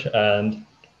George, and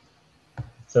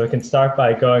so we can start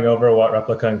by going over what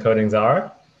replica encodings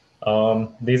are.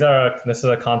 This is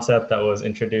a concept that was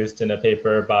introduced in a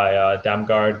paper by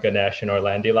Damgard, Ganesh, and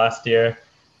Orlandi last year.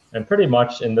 And pretty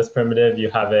much in this primitive, you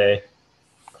have a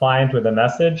client with a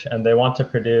message, and they want to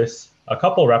produce a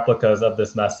couple replicas of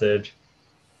this message,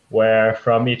 where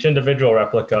from each individual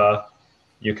replica,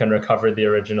 you can recover the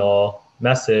original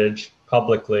message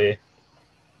publicly.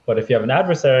 But if you have an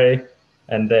adversary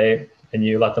and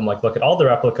you let them like look at all the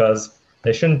replicas,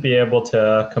 they shouldn't be able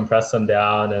to compress them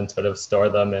down and sort of store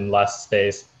them in less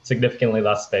space, significantly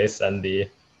less space than the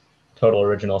total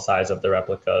original size of the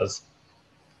replicas.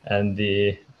 And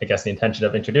I guess the intention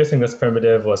of introducing this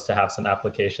primitive was to have some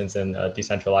applications in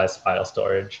decentralized file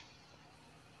storage.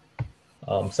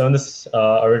 So in this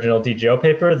original DGO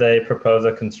paper, they propose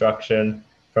a construction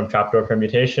from trapdoor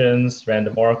permutations,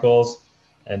 random oracles,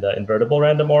 and invertible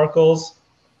random oracles.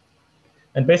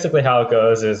 And basically how it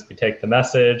goes is we take the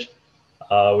message,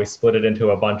 we split it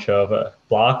into a bunch of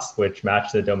blocks which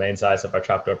match the domain size of our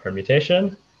trapdoor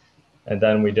permutation. And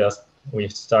then we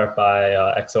start by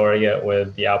XORing it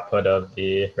with the output of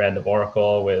the random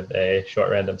oracle with a short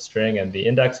random string and the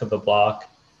index of the block.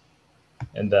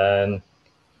 And then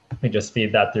we just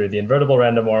feed that through the invertible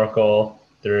random oracle,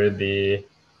 through the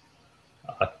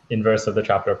inverse of the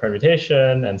trapdoor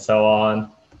permutation, and so on.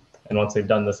 And once we've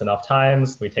done this enough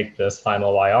times, we take this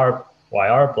final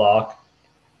YR block,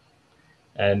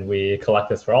 and we collect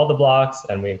this for all the blocks,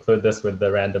 and we include this with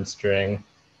the random string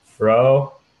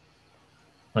row.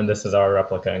 And this is our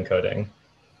replica encoding.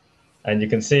 And you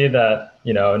can see that,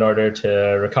 in order to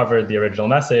recover the original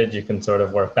message, you can sort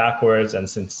of work backwards. And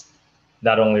since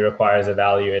that only requires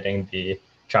evaluating the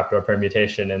trapdoor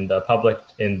permutation in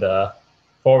the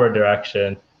forward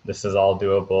direction, this is all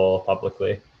doable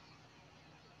publicly.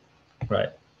 Right.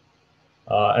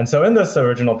 And so in this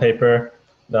original paper,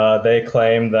 they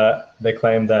claim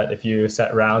that if you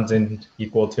set rounds in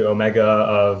equal to omega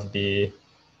of the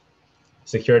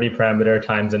security parameter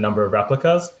times the number of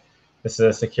replicas, this is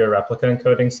a secure replica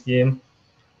encoding scheme.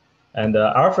 And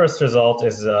our first result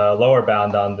is a lower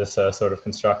bound on this sort of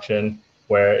construction,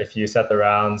 where if you set the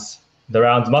rounds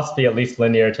must be at least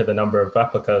linear to the number of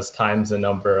replicas times the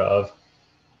number of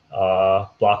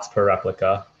blocks per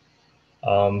replica.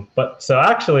 But so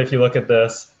actually, if you look at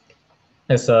this,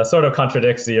 this sort of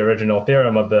contradicts the original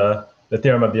theorem of the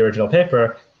theorem of the original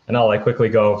paper. And I'll quickly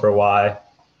go over why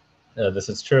this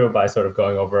is true by sort of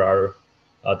going over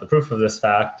the proof of this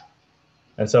fact.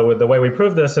 And so with the way we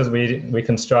prove this is we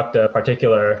construct a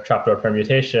particular trapdoor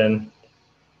permutation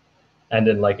and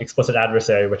an explicit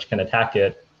adversary which can attack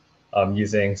it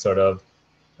using sort of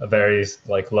a very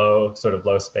low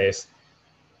space.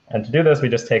 And to do this, we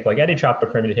just take any trapdoor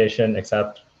permutation,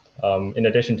 except in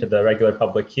addition to the regular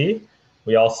public key,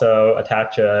 we also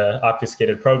attach an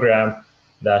obfuscated program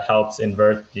that helps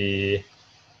invert the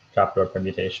trapdoor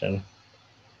permutation.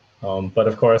 But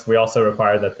of course, we also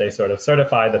require that they sort of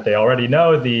certify that they already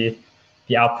know the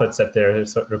outputs that they're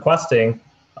requesting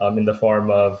in the form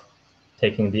of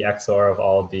taking the XOR of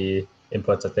all the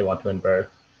inputs that they want to invert.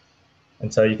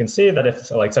 And so you can see that if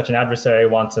such an adversary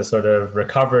wants to sort of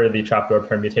recover the trapdoor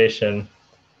permutation,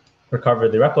 recover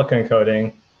the replica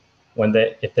encoding,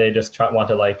 if they just want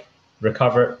to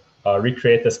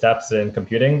recreate the steps in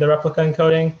computing the replica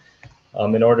encoding,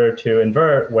 in order to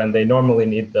invert when they normally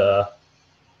need the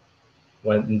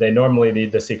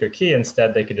secret key,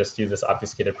 instead they could just use this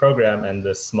obfuscated program and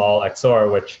this small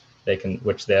XOR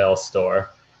which they'll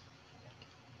store.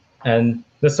 And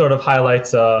this sort of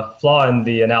highlights a flaw in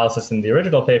the analysis in the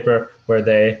original paper, where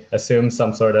they assume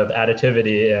some sort of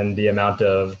additivity in the amount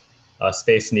of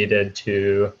space needed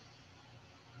to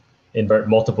invert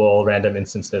multiple random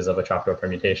instances of a trapdoor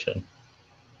permutation.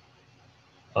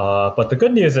 But the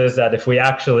good news is that if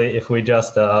we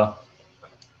just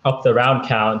up the round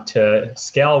count to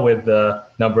scale with the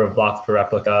number of blocks per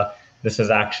replica, this is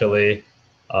actually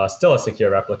still a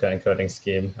secure replica encoding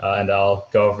scheme. And I'll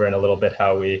go over in a little bit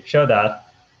how we show that.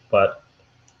 But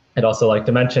I'd also like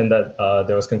to mention that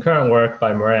there was concurrent work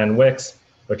by Moran and Wicks,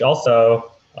 which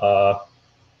also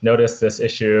noticed this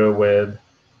issue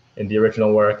in the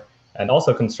original work, and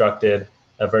also constructed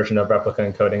a version of replica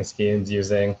encoding schemes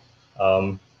using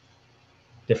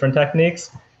different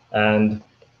techniques. And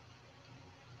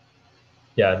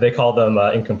yeah, they call them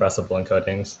incompressible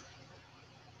encodings.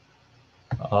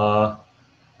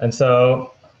 And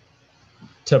so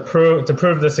to prove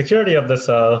the security of this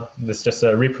just a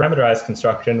reparameterized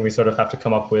construction, we sort of have to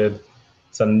come up with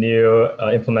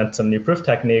implement some new proof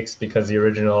techniques, because the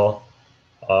original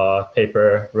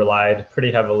paper relied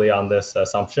pretty heavily on this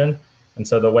assumption. And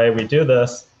so the way we do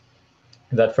this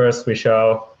is that first we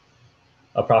show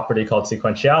a property called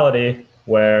sequentiality,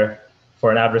 where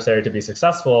for an adversary to be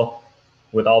successful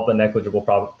with all but negligible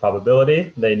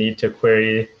probability, they need to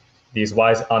query these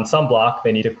Ys on some block,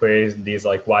 they need to query these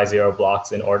Y0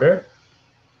 blocks in order.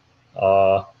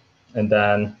 And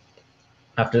then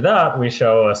after that, we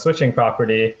show a switching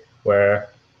property where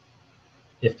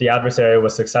if the adversary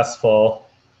was successful,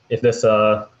 if this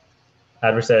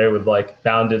adversary with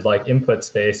bounded input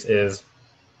space is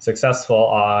successful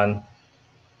on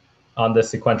on this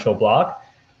sequential block,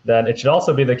 then it should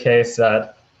also be the case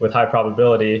that with high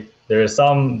probability, there's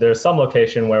some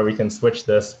location where we can switch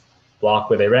this block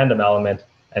with a random element,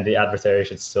 and the adversary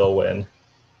should still win.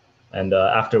 And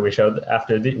after we show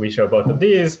both of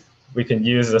these, we can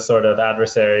use the sort of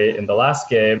adversary in the last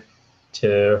game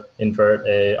to invert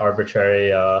a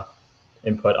arbitrary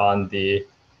input on the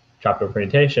trapdoor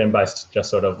permutation by just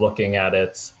sort of looking at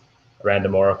its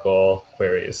random oracle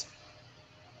queries.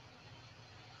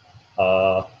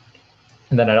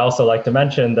 And then I'd also like to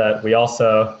mention that we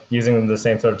also, using the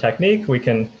same sort of technique, we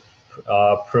can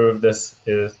prove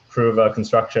a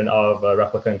construction of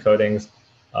replica encodings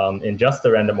in just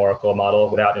the random oracle model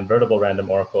without invertible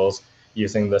random oracles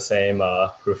using the same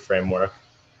proof framework.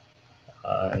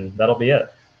 And that'll be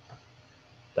it.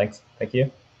 Thanks. Thank you.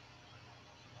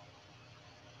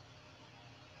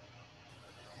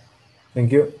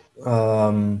 Thank you.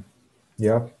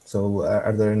 Yeah, so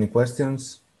are there any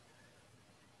questions?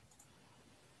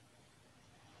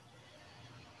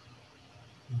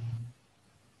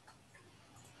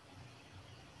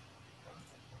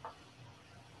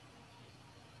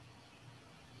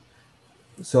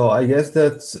 So I guess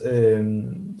that's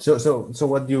so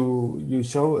what you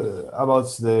show about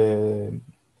the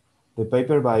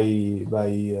paper by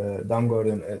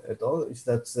Damgaard et al. Is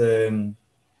that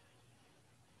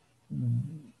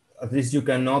at least you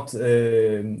cannot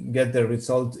get the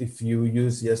result if you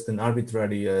use just an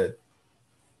arbitrary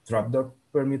trapdoor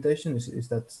permutation. Is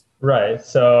that right?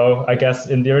 So I guess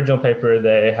in the original paper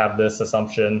they have this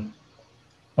assumption,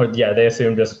 or yeah, they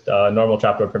assume just normal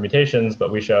trapdoor permutations, but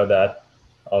we show that.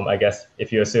 I guess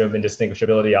if you assume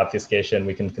indistinguishability obfuscation,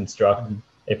 we can construct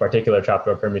a particular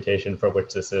trapdoor permutation for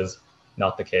which this is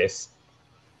not the case.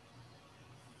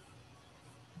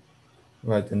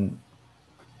 Right, and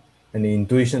any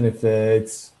intuition if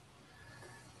it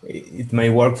may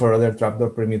work for other trapdoor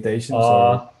permutations?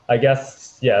 Or? I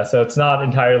guess, yeah, so it's not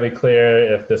entirely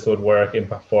clear if this would work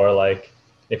for like,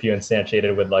 if you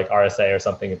instantiated with like RSA or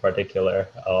something in particular.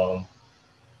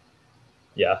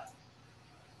 Yeah.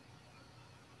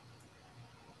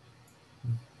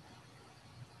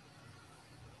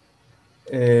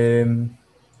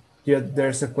 Yeah,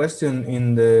 there's a question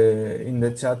in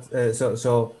the chat.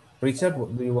 So Richard,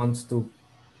 do you want to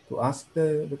ask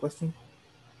the question?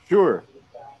 Sure.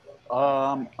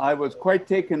 I was quite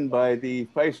taken by the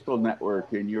Feistel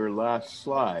network in your last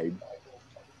slide,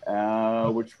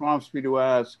 which prompts me to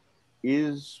ask,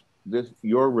 is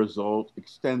your result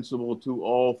extensible to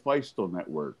all Feistel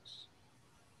networks?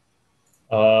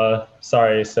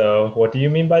 Sorry, so what do you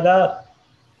mean by that?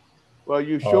 Well,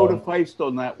 you showed a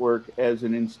Feistel network as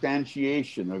an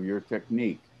instantiation of your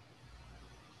technique.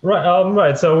 Right.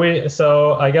 Right.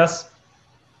 So I guess.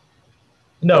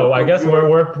 No, I guess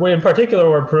we in particular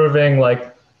we're proving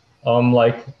like a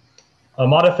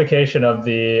modification of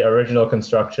the original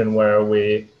construction where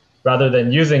we, rather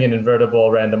than using an invertible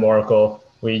random oracle,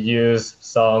 we use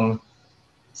some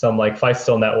like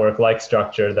Feistel network like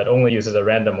structure that only uses a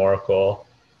random oracle,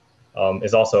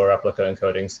 is also a replica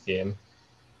encoding scheme.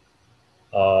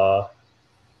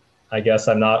 I guess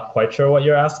I'm not quite sure what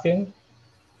you're asking.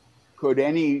 Could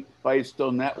any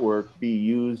Feistel network be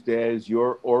used as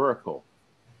your oracle?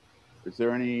 Is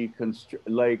there any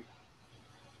the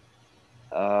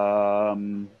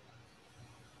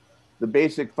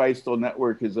basic Feistel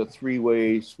network is a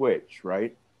three-way switch,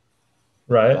 right?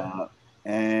 Right.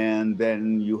 And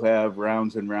then you have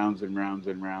rounds and rounds and rounds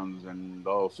and rounds and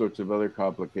all sorts of other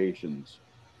complications.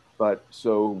 But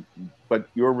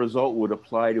your result would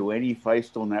apply to any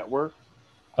Feistel network?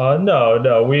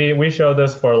 No. We show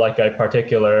this for like a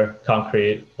particular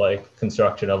concrete like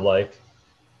construction of like,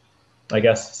 I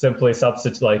guess simply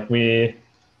substitute like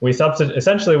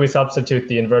essentially we substitute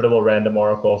the invertible random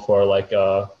oracle for like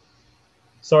a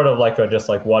sort of like just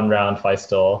like one round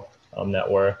Feistel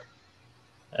network,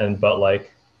 but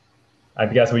like I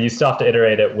guess we still have to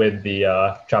iterate it with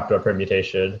the trapdoor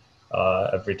permutation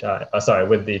every time.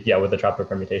 With the trapdoor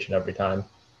permutation every time.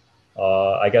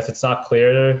 I guess it's not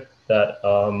clear that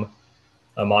a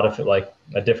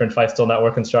different Feistel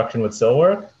network construction would still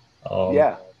work.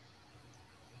 Yeah.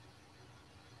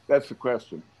 That's the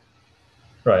question.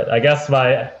 Right. I guess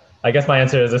my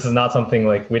answer is this is not something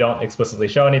like we don't explicitly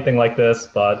show anything like this,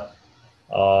 but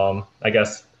I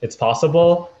guess it's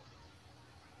possible.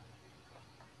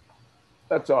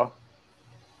 That's all.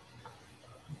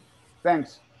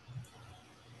 Thanks.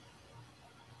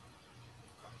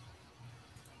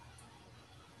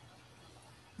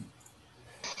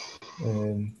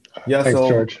 Yeah. Thanks,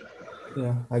 George.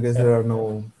 Yeah, I guess there are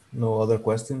no other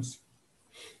questions.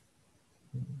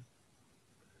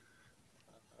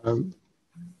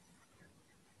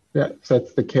 Yeah, if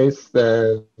that's the case,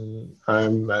 then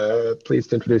I'm pleased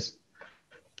to introduce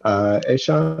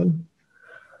Eshan,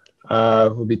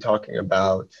 who'll be talking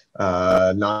about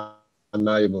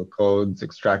non-malleable codes,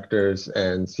 extractors,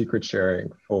 and secret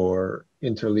sharing for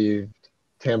interleaved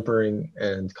tampering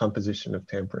and composition of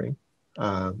tampering.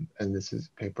 And this is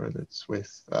a paper that's with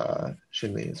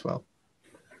Shinli as well.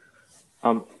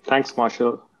 Thanks,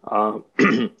 Marshall.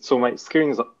 So my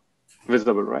screen is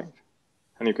visible, right?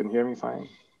 And you can hear me fine?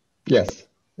 Yes,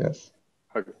 yes.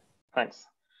 Okay, thanks.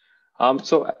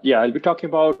 So yeah, I'll be talking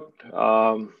about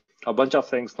a bunch of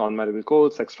things: non-malleable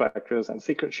codes, extractors, and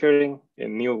secret sharing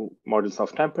in new models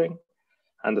of tampering.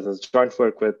 And this is joint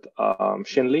work with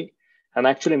Shinli. And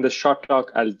actually, in this short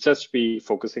talk, I'll just be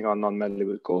focusing on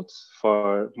non-malleable codes.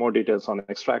 For more details on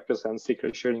extractors and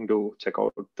secret sharing, do check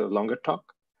out the longer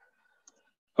talk.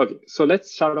 Okay, so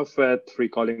let's start off with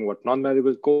recalling what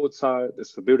non-malleable codes are.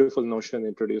 This is a beautiful notion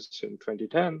introduced in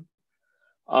 2010.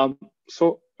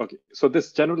 So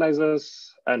this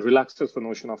generalizes and relaxes the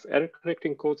notion of error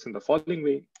correcting codes in the following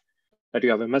way: that you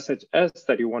have a message S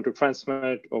that you want to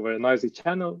transmit over a noisy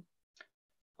channel.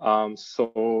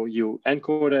 So you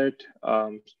encode it,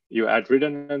 you add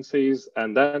redundancies,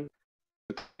 and then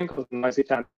you think of the noisy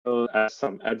channel as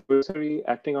some adversary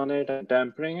acting on it and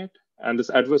dampering it. And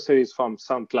this adversary is from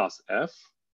some class F.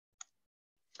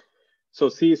 So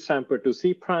C is tampered to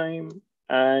C prime,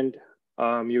 and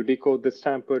you decode this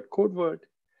tampered code word.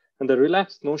 And the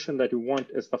relaxed notion that you want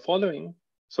is the following.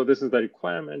 So this is the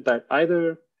requirement that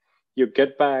either you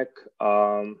get back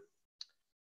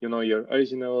your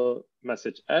original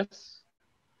message S,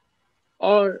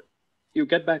 or you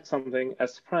get back something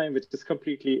S prime, which is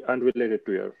completely unrelated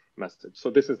to your message.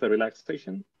 So this is the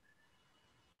relaxation.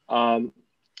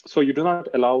 So you do not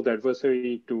allow the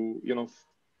adversary to,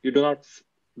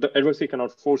 the adversary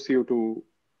cannot force you to,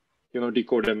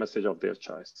 decode a message of their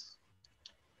choice.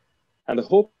 And the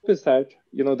hope is that,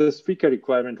 this weaker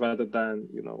requirement rather than,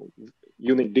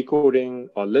 unique decoding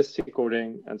or list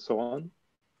decoding and so on.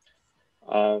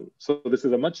 So this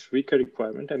is a much weaker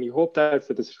requirement, and you hope that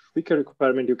for this weaker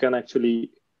requirement, you can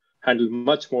actually handle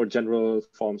much more general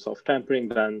forms of tampering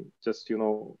than just,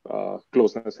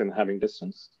 closeness and having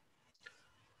distance.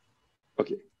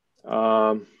 Okay,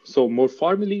 so more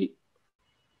formally,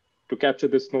 to capture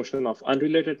this notion of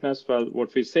unrelatedness, well,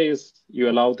 what we say is you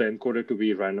allow the encoder to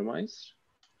be randomized.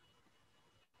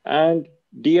 And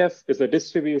DF is a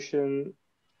distribution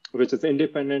which is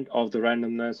independent of the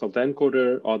randomness of the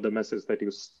encoder or the message that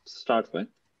you start with.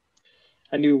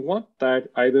 And you want that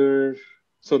either,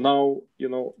 so now,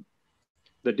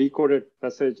 the decoded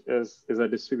message is a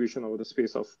distribution over the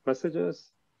space of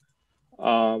messages.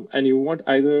 And you want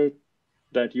either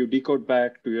that you decode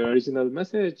back to your original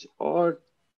message, or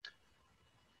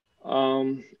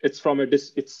it's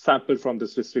sampled from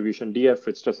this distribution DF,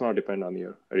 which does not depend on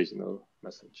your original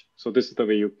message. So this is the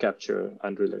way you capture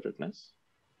unrelatedness.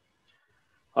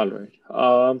 All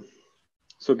right.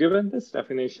 So given this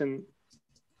definition,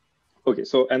 okay,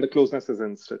 so, and the closeness is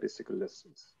in statistical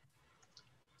distance.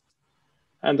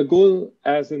 And the goal,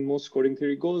 as in most coding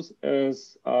theory goals,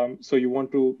 is so you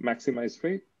want to maximize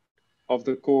rate of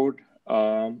the code.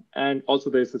 And also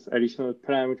there's this additional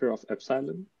parameter of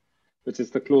epsilon, which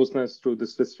is the closeness to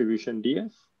this distribution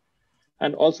DF.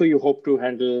 And also you hope to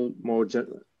handle more,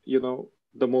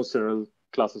 the most general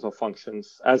classes of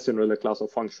functions, as general a class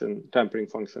of function, tampering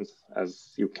functions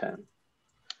as you can.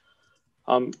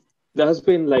 There has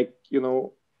been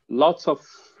lots of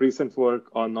recent work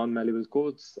on non-malleable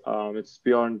codes. It's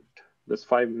beyond this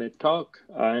 5-minute talk,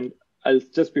 and I'll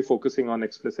just be focusing on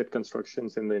explicit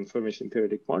constructions in the information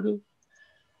theoretic model.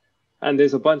 And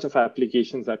there's a bunch of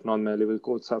applications that non-malleable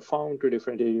codes have found to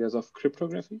different areas of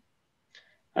cryptography.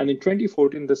 And in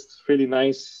 2014, this really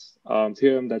nice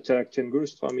theorem that Charak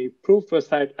Guruswamy proved was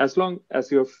that as long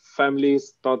as your family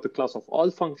is not the class of all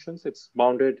functions, it's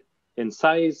bounded in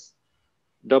size,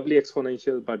 doubly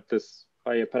exponential, but this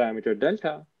by a parameter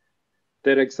delta,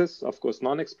 there exists, of course,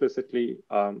 non-explicitly,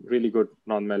 really good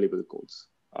non-malleable codes,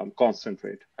 constant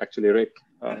rate, actually rate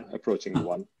approaching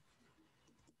 1.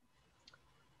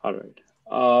 All right.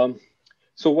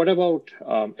 So what about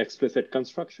explicit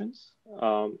constructions?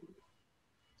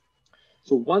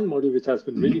 So one model which has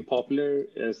been really popular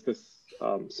is this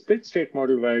split state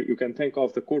model, where you can think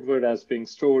of the code word as being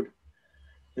stored,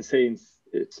 say, in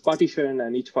its partition,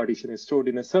 and each partition is stored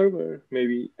in a server,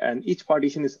 maybe, and each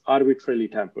partition is arbitrarily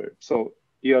tampered. So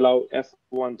you allow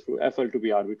F1 through FL to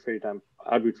be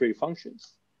arbitrary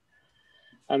functions.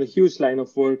 And a huge line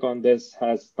of work on this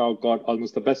has now got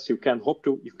almost the best you can hope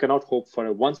to. You cannot hope for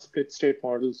a 1 split state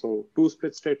model, so 2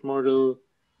 split state model,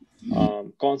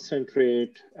 constant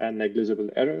rate, and negligible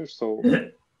error. So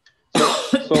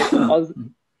all,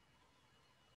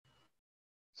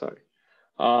 sorry.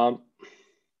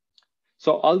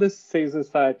 So all this says is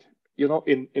that,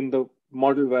 in the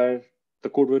model where the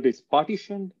code word is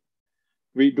partitioned,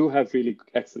 we do have really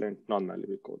excellent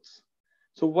non-malleable codes.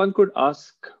 So one could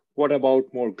ask, what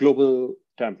about more global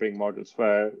tampering models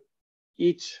where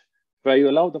you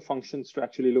allow the functions to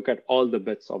actually look at all the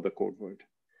bits of the code word?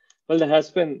 Well, there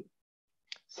has been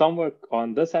some work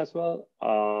on this as well.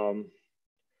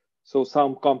 So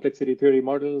some complexity theory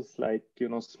models like,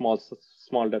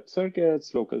 small depth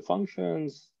circuits, local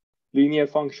functions, linear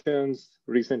functions,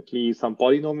 recently some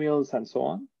polynomials and so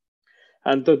on.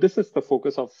 And this is the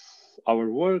focus of our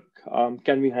work.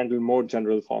 Can we handle more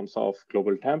general forms of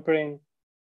global tampering?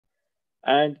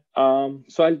 And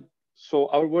so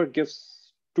our work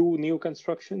gives two new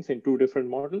constructions in two different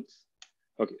models.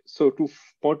 Okay, so to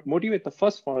motivate the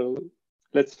first model,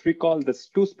 let's recall this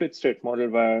two-split state model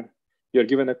where you're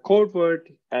given a code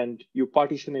word and you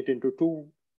partition it into two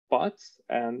parts,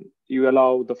 and you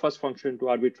allow the first function to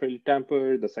arbitrarily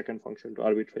tamper, the second function to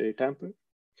arbitrarily tamper.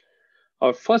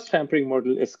 Our first tampering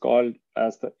model is called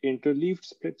as the interleaved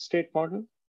split state model,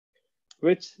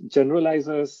 which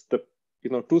generalizes the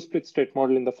two-split state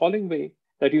model in the following way,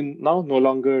 that you now no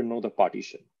longer know the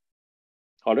partition.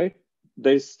 All right,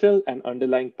 there is still an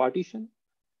underlying partition.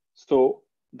 So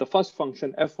the first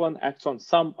function f1 acts on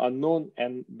some unknown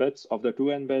n bits of the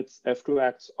 2n bits, f2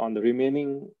 acts on the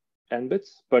remaining n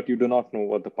bits, but you do not know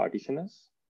what the partition is.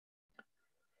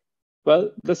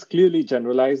 Well, this clearly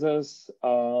generalizes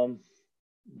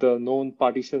the known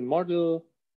partition model.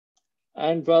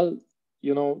 And well,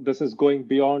 this is going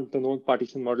beyond the known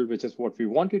partition model, which is what we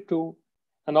wanted to.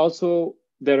 And also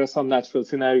there are some natural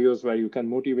scenarios where you can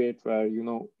motivate where,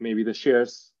 maybe the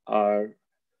shares are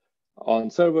on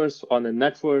servers on a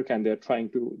network and they're trying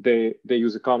to, they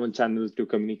use a common channel to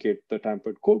communicate the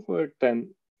tampered code word.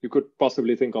 Then you could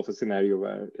possibly think of a scenario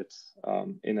where it's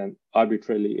in an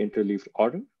arbitrarily interleaved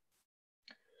order.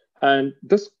 And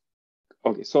this,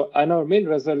 okay, so and our main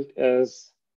result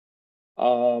is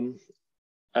an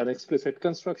explicit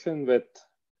construction with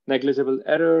negligible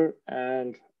error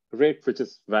and rate, which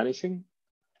is vanishing.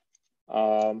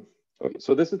 Okay,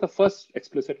 so this is the first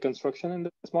explicit construction in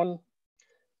this model.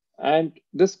 And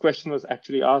this question was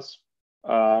actually asked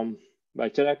by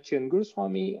Chirakchi and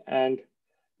Guruswamy, and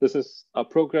this is a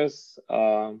progress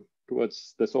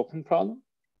towards this open problem.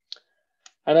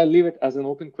 And I'll leave it as an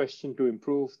open question to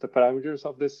improve the parameters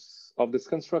of this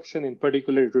construction. In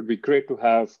particular, it would be great to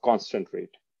have constant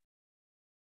rate.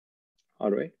 All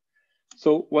right.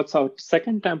 So what's our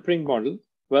second tampering model?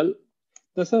 Well,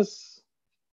 this is,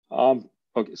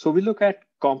 okay, so we look at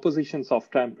compositions of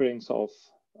tamperings of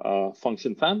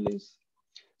function families.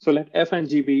 So let f and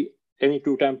g be any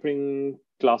two tampering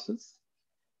classes.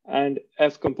 And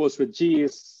f composed with g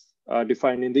is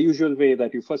defined in the usual way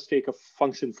that you first take a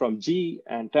function from g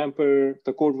and tamper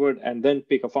the code word, and then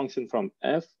pick a function from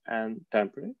f and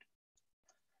tamper it.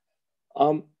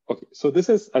 Okay, so this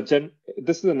is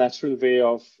a natural way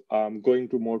of going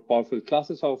to more powerful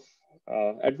classes of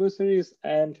adversaries,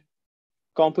 and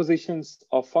compositions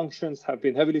of functions have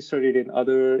been heavily studied in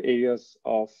other areas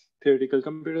of theoretical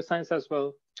computer science as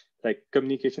well, like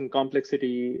communication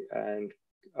complexity and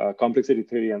complexity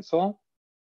theory and so on.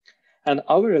 And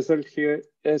our result here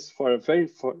is for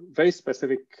very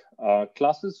specific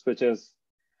classes, which is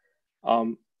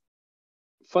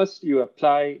first you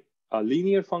apply a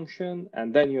linear function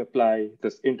and then you apply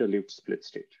this interleaved split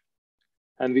state.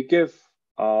 And we give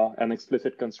an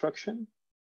explicit construction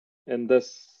in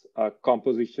this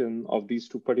composition of these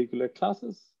two particular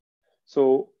classes.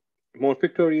 So more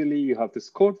pictorially, you have this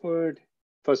code word.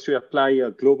 First, you apply a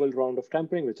global round of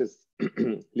tampering, which is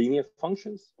linear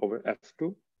functions over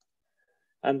f2.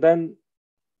 And then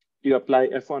you apply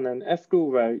f1 and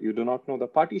f2 where you do not know the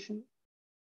partition.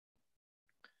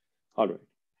 All right.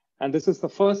 And this is the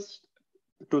first,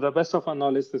 to the best of our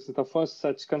knowledge, this is the first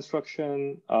such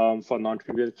construction for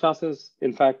non-trivial classes.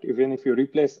 In fact, even if you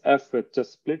replace f with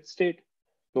just split state,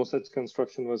 no such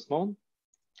construction was known.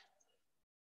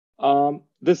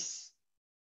 This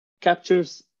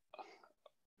captures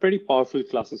pretty powerful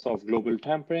classes of global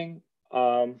tampering.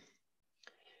 And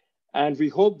we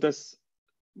hope this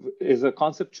is a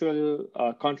conceptual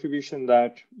contribution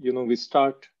that we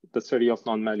start the study of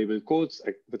non-malleable codes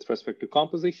with respect to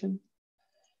composition.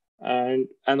 And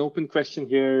an open question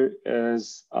here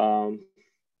is, can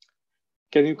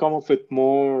you come up with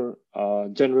more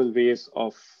general ways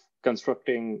of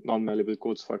constructing non-malleable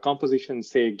codes for composition,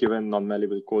 say given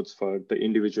non-malleable codes for the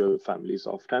individual families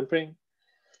of tampering?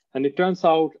 And it turns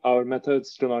out our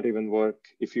methods do not even work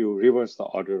if you reverse the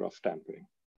order of tampering.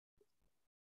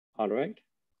 All right.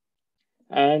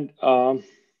 And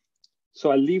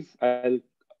so I'll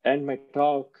end my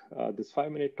talk, this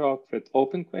 5-minute talk, with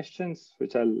open questions,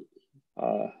 which I'll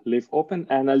leave open.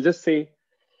 And I'll just say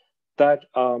that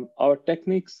our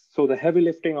techniques, so the heavy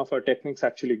lifting of our techniques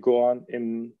actually go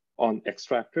on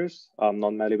extractors,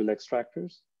 non-malleable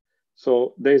extractors.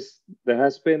 So there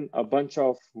has been a bunch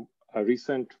of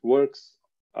recent works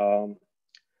on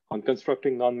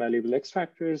constructing non-malleable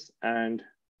extractors, and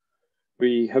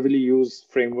we heavily use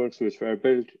frameworks which were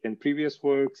built in previous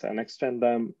works and extend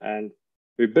them. And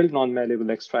we build non-malleable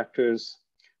extractors,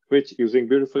 which using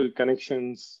beautiful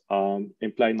connections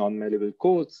imply non-malleable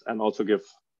codes and also give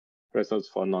results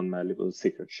for non-malleable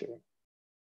secret sharing.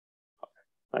 Okay,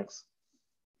 thanks.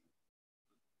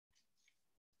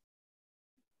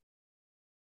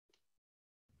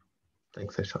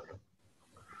 Thanks, Ishak.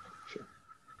 Sure.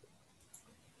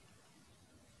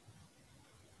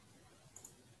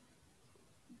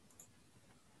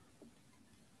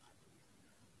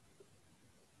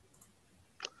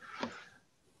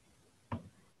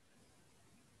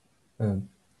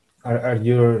 All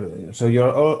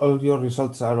your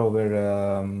results are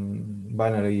over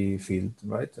binary field,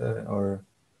 right? Or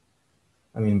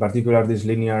I mean, in particular, these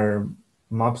linear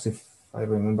maps, if I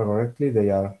remember correctly, they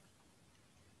are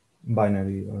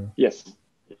binary. Or yes,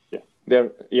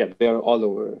 they're all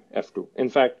over F2. In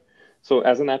fact, so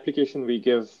as an application, we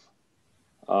give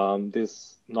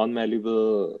this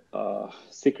non-malleable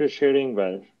secret sharing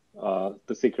where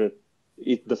the secret,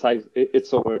 the size,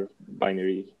 it's over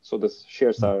binary. So the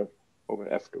shares are over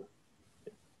F2.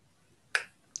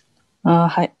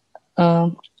 Hi.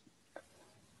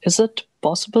 Is it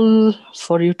possible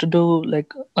for you to do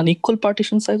like unequal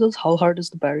partition sizes? How hard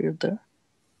is the barrier there?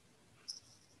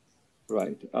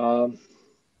 Right.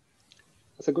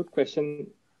 That's a good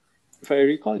question. If I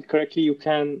recall correctly, you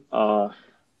can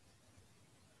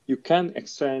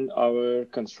extend our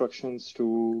constructions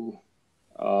to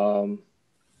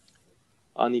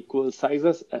unequal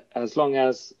sizes as long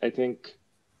as I think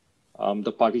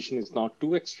the partition is not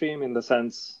too extreme, in the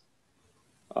sense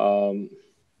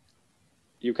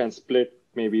you can split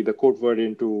maybe the code word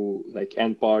into like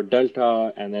n power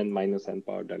delta and then minus n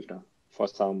power delta for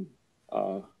some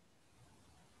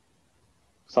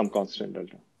constant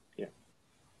delta. Yeah.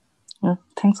 Yeah,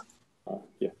 thanks.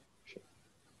 Yeah, sure.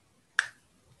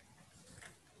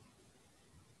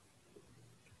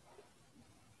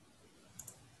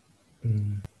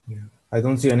 Yeah. I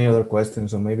don't see any other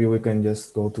questions, so maybe we can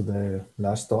just go to the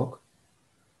last talk.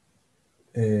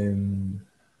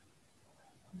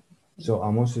 So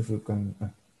Amos, if you can.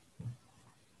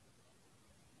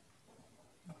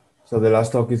 So the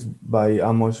last talk is by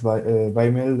Amos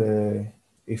Weimel,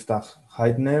 Iftach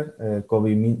Heidner,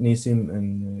 Kobi Nissim,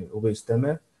 and Uwe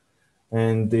Stemmer.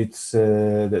 And it's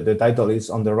the title is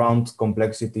On the Round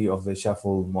Complexity of the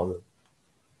Shuffle Model.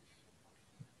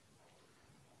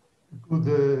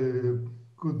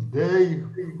 Good day,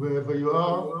 wherever you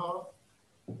are.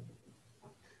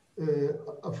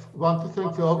 I want to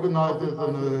thank the organizers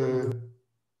and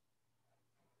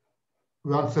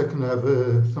 1 second, I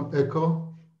have some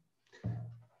echo.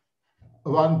 I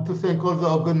want to thank all the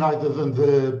organizers and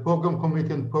the program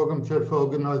committee and program chair for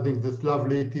organizing this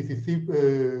lovely TCC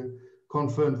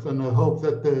conference, and I hope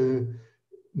that the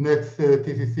next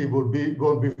TCC won't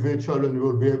be virtual and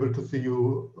we'll be able to see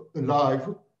you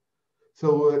live.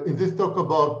 So in this talk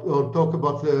about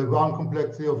the round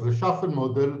complexity of the shuffle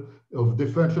model of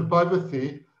differential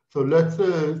privacy. So let's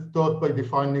start by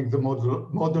defining the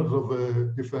models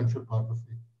of differential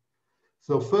privacy.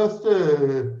 So first,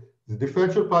 the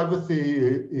differential privacy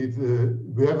is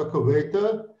we have a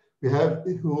curator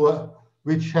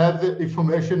which has the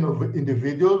information of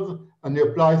individuals, and they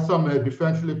apply some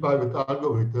differentially private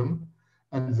algorithm.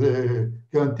 And the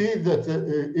guarantee is that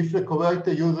if the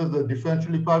curator uses a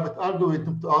differentially private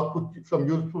algorithm to output some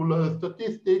useful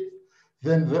statistics,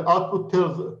 then the output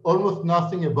tells almost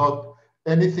nothing about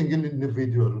any single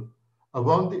individual. I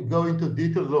won't go into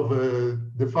details of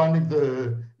defining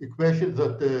the equations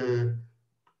that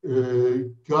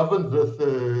govern this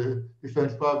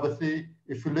defense privacy.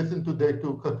 If you listen today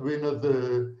to Katrina's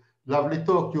lovely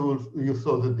talk, you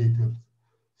saw the details.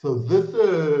 So this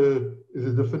is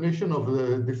a definition of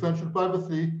the differential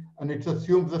privacy, and it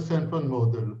assumes the central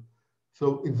model.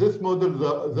 So in this model,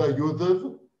 the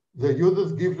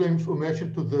users give the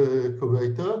information to the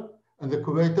curator, and the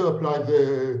curator applies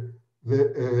the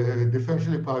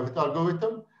differentially private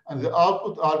algorithm, and the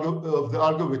output of the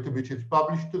algorithm, which is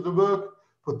published to the work,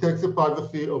 protects the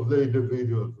privacy of the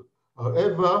individuals.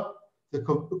 However, the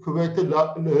curator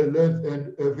learns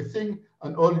and everything,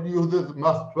 and all users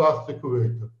must trust the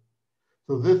curator.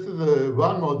 So this is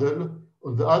one model.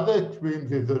 On the other extreme,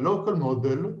 there's a local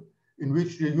model in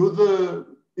which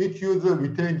each user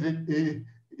retains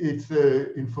its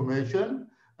information,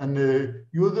 and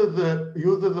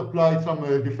users apply some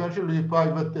differentially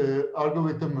private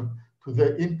algorithm to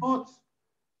their inputs,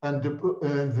 and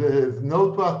there's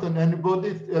no trust on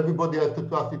anybody. Everybody has to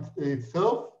trust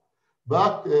itself,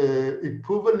 but it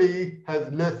probably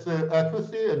has less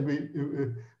accuracy,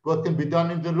 and what can be done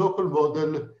in the local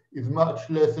model is much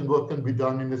less than what can be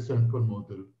done in a central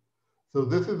model. So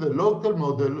this is a local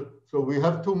model. So we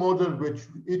have two models, which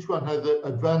each one has an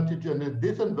advantage and a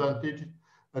disadvantage.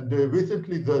 And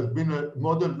recently there's been a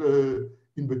model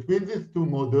in between these two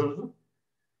models.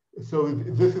 So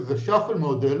this is a shuffle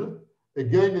model.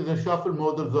 Again, in the shuffle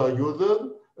models are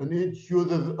users, and each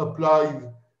user applies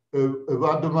a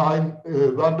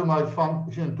randomized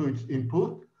function to its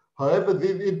input. However,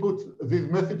 these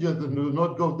messages do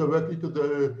not go directly to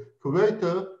the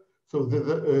curator. So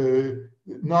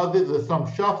now there's some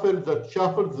shuffle that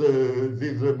shuffles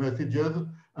these messages,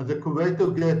 and the curator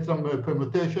gets some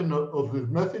permutation of these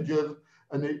messages,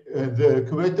 and the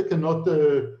curator cannot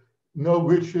know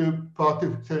which party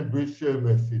sent which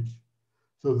message.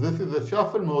 So this is a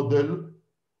shuffle model,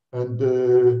 and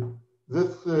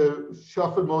this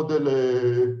shuffle model,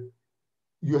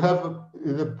 you have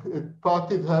the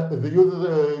parties, the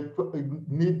users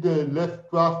need less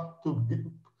trust to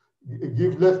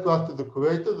give less trust to the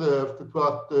curator. They have to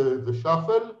trust the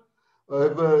shuffle.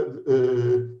 However,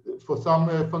 for some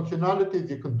functionalities,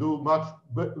 you can do much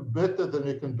better than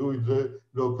you can do in the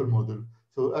local model.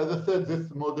 So as I said, this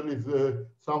model is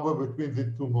somewhere between the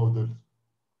two models.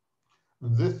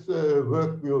 And this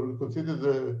work will consider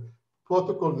the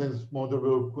protocol in this model.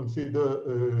 Will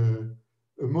consider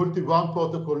a multi-round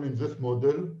protocol in this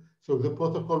model. So the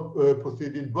protocol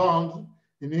proceeds in rounds.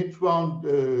 In each round,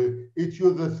 each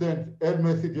user sends N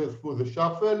messages for the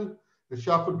shuffle. The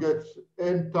shuffle gets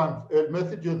N times N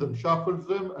messages and shuffles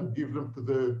them and gives them to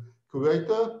the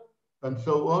curator, and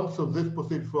so on. So this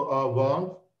proceeds for our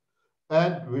rounds.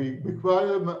 And we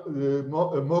require a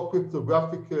more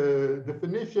cryptographic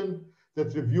definition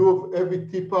that the view of every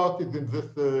T parties in this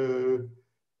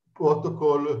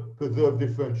protocol preserve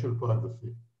differential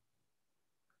privacy.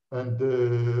 And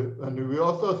we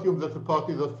also assume that the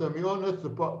parties are semi-honest. The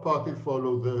parties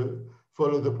follow the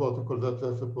protocol that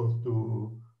they're supposed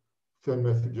to send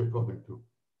message according to.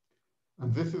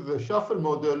 And this is a shuffle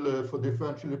model for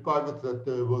differentially private that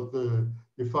was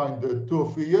defined 2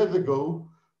 or 3 years ago.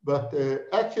 But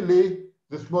actually,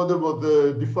 this model was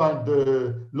defined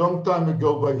a long time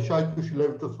ago by Shaikush,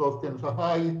 Levitovsky, and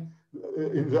Sahai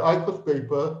in the ICOS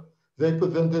paper. They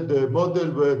presented a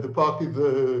model where the parties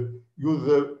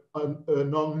use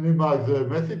anonymized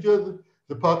messages.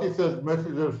 The party sends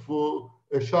messages for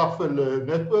a shuffle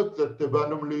network that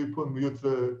randomly permutes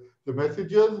the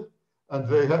messages. And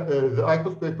the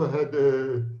ICOS paper had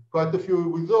quite a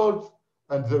few results.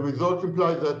 And the results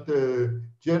imply that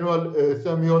general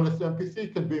semi-honest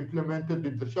MPC can be implemented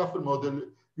in the shuffle model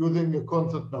using a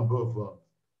constant number of rounds.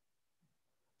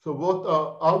 So what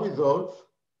are our results?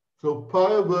 So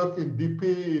prior work in DP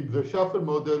in the shuffle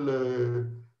model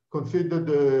considered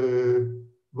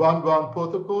one-round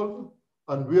protocols,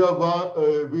 and we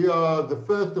are the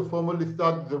first to formally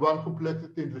study the one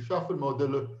complexity in the shuffle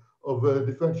model of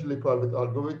differentially private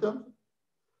algorithms.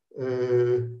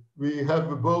 We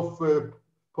have both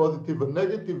positive and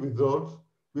negative results.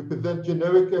 We present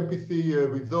generic MPC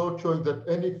results showing that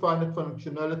any finite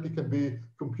functionality can be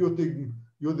computed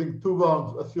using 2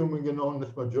 rounds, assuming an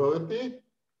honest majority.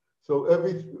 So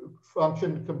every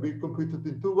function can be computed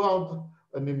in 2 rounds,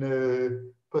 and in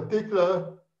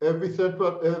particular, every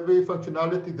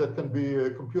functionality that can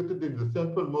be computed in the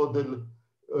central model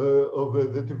of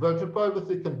the differential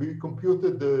privacy can be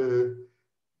computed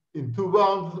in 2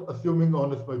 rounds, assuming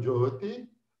honest majority.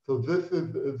 So this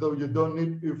is, so you don't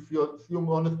need, if you assume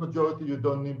honest majority, you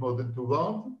don't need more than 2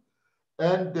 rounds.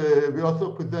 And we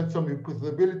also present some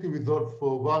impossibility results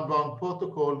for one-round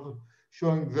protocols,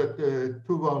 showing that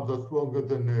 2 rounds are stronger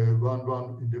than 1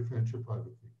 round in differential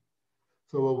privacy.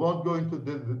 So I won't go into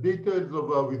the details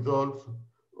of our results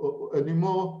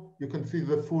anymore. You can see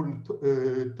the full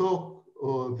talk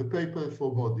or the paper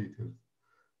for more details.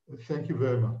 Thank you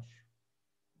very much.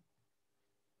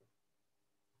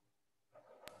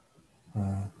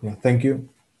 Yeah, thank you.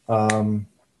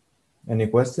 Any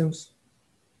questions?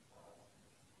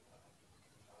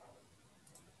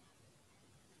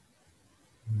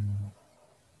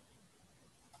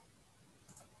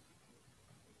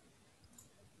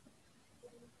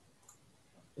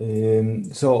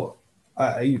 So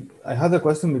I had a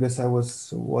question because I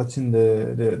was watching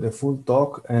the full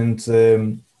talk,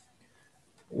 and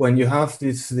when you have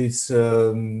this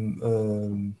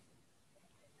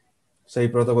say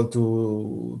protocol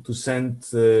to send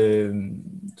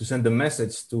a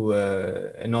message to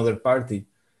another party,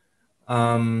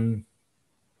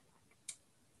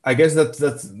 I guess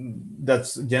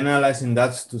that's generalizing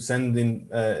that to sending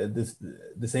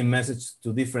the same message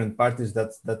to different parties.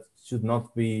 That should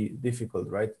not be difficult,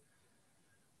 right?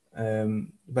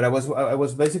 But I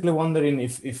was basically wondering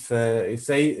if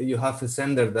say you have a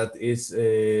sender that is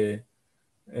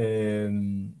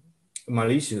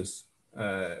malicious,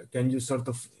 can you sort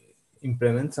of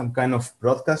implement some kind of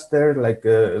broadcast there, like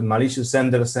a malicious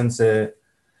sender sends a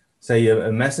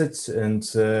message, and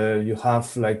you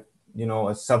have, like, you know,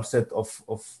 a subset of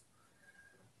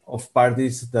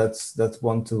parties that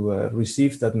want to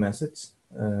receive that message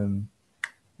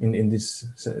in this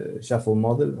shuffle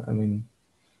model? I mean,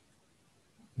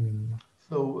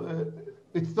 so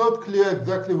it's not clear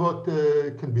exactly what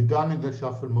can be done in the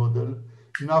shuffle model.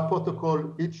 In our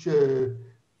protocol,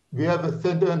 we have a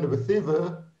sender and a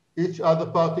receiver. Each other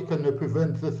party can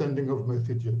prevent the sending of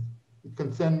messages. It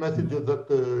can send messages that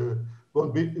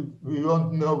we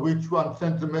won't know which one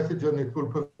sends the message, and it will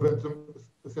prevent them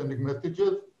sending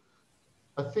messages.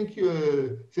 I think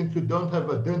since you don't have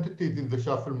identities in the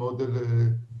shuffle model,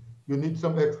 you need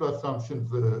some extra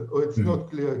assumptions, or it's not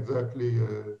clear exactly.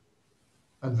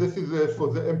 And this is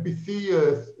for the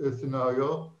MPC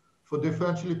scenario. For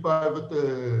differentially private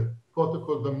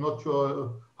protocols, I'm not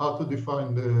sure how to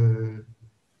define the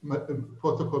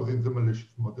protocols in the malicious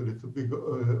model. It's a big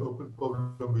open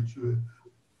problem which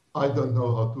I don't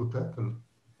know how to tackle.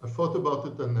 I thought about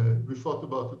it, and we thought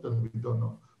about it, and we don't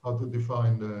know how to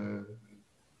define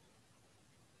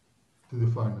it.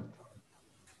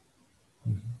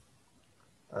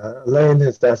 Elaine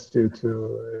has asked you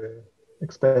to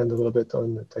expand a little bit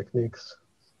on the techniques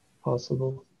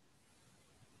possible.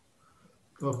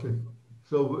 Okay,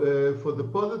 so for the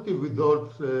positive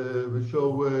results, we show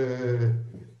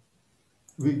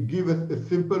we give a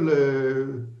simple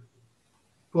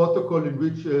protocol in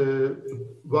which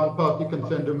one party can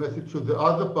send a message to the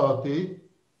other party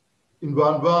in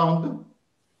one round,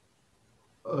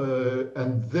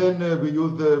 and then we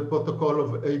use the protocol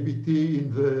of ABT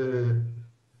in the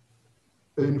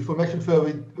information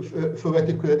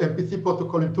theoretic MPC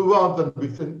protocol in 2 rounds, and we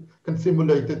can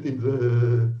simulate it in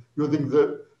using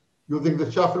the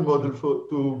shuffle model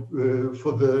to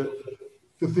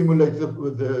simulate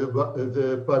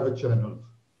the private channels,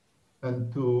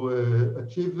 and to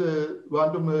achieve the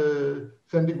random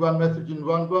sending one message in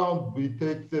 1 round. We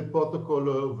take the protocol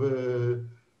of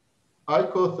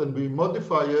ICOS and we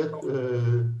modify it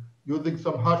using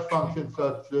some hash functions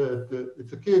such that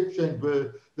it's a key exchange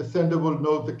where the sender will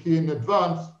know the key in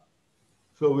advance.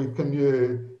 So it can,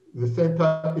 the same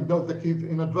time, it knows the keys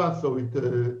in advance, so it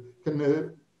can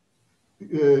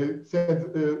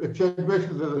send exchange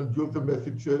messages and use the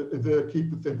message, the key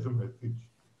to send the message.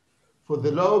 For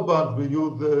the lower bounds, we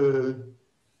use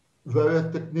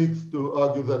various techniques to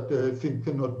argue that things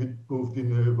cannot be proved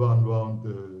in 1 round.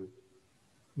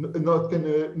 Not can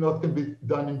be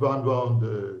done in 1 round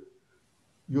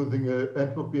using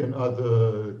entropy and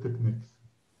other techniques.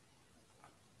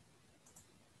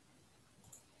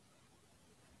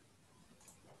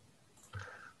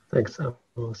 Thanks,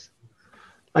 Amos.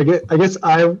 I guess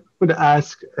I would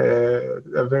ask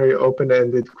a very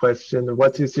open-ended question.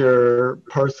 What is your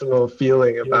personal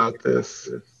feeling about this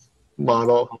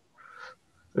model?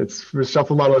 The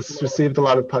shuffle model has received a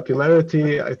lot of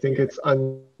popularity. I think it's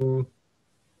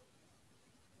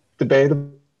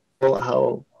debatable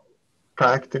how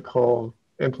practical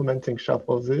implementing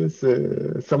shuffles is.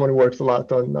 Someone who works a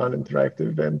lot on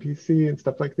non-interactive MPC and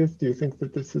stuff like this, do you think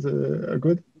that this is a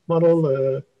good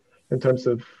model in terms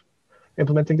of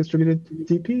implementing distributed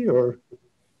DP, or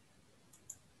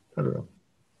I don't know,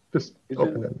 just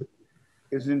open-ended?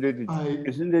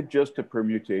 Isn't it just a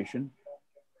permutation,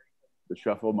 the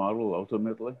shuffle model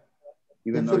ultimately?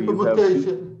 Even it's though a you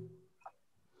permutation.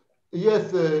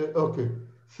 Yes, okay.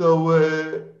 So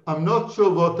I'm not sure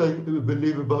what I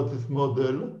believe about this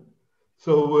model.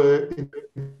 So in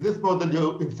this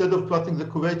model, instead of trusting the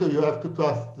curator, you have to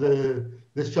trust the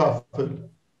shuffle.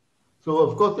 So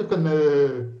of course you can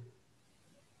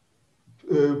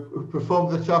perform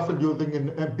the shuffle using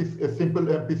a simple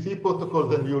MPC protocol,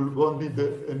 then you won't need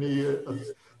any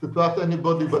to trust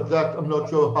anybody. But that I'm not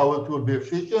sure how it will be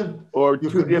efficient. Or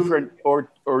two different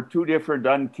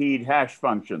unkeyed hash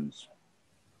functions,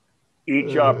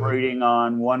 each operating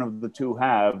on one of the 2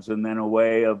 halves, and then a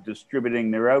way of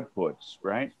distributing their outputs,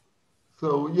 right? So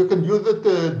you can use it,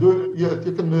 yes,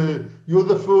 you can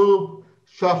use a full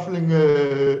shuffling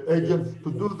agents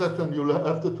to do that, and you'll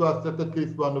have to trust that at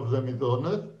least one of them is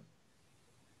honest.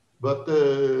 But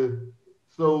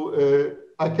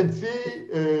I can see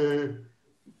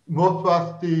more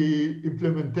trusty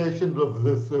implementation of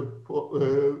this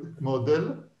model.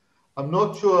 I'm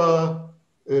not sure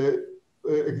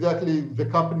exactly the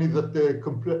company that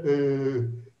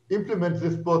implements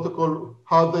this protocol,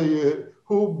 how they,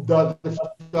 who does the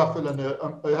shuffle, and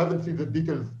I haven't seen the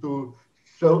details to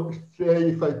say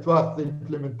if I trust the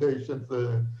implementations.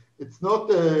 It's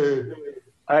not.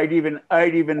 I'd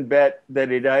even bet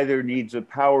that it either needs a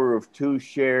power of 2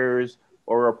 shares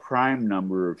or a prime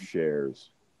number of shares.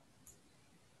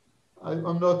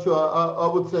 I'm not sure. I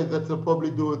would say that they'll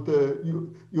probably do it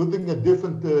using a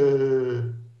different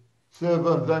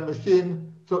server on their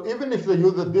machine. So even if they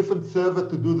use a different server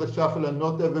to do the shuffle and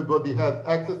not everybody has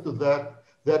access to that,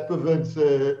 that prevents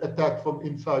attack from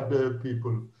inside the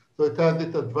people. So it has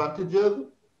its advantages,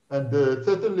 and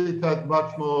certainly it has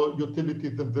much more utility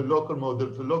than the local model.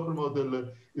 The local model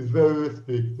is very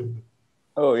restricted.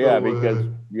 Oh yeah, so, because,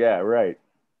 yeah, right.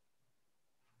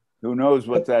 Who knows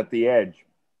what's at the edge?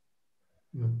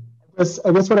 Yeah.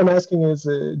 I guess what I'm asking is,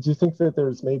 do you think that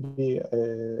there's maybe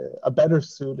a better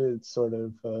suited sort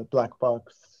of black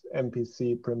box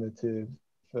MPC primitive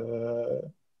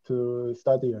to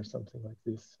study or something like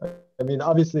this? I mean,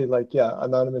 obviously, like, yeah,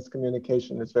 anonymous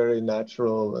communication is very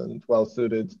natural and well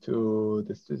suited to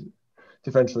this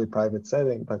differentially private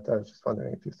setting, but I was just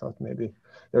wondering if you thought maybe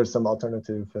there's some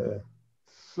alternative.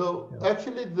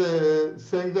 Actually, the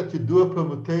saying that you do a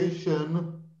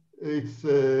permutation, it's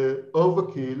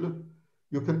overkill.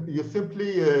 You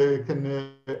simply can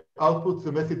output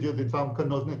the messages in some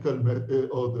canonical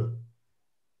order.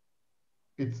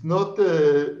 It's not,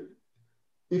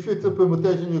 if it's a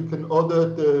permutation, you can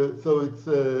order it, so it's,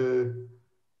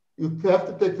 you have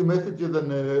to take the messages and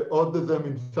order them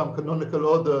in some canonical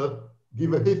order,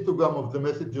 give a histogram of the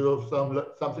messages or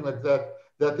something like that.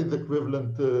 That is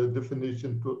equivalent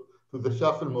definition to the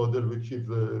shuffle model, which is,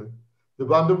 the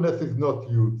randomness is not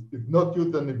used. It's not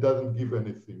used and it doesn't give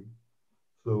anything.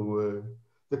 So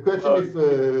the question is,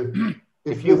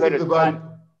 if you had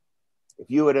if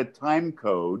you had a time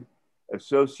code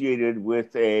associated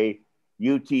with a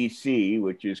UTC,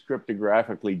 which is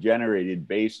cryptographically generated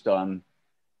based on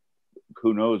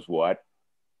who knows what,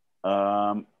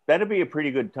 that'd be a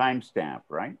pretty good timestamp,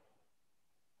 right?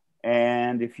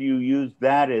 And if you use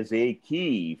that as a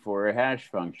key for a hash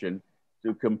function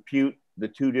to compute the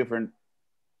 2 different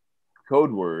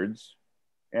code words,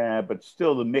 but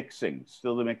still the mixing.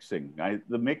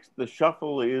 The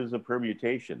shuffle is a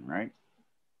permutation, right?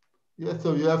 Yeah,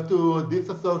 so you have to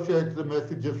disassociate the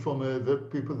messages from the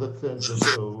people that send them.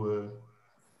 So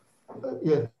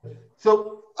yeah,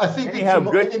 so I think anyhow,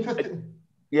 it's interesting.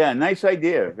 Yeah, nice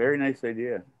idea. Very nice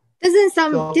idea.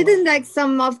 Didn't like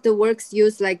some of the works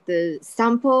use like the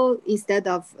sample instead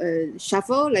of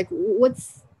shuffle? Like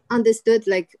what's understood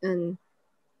like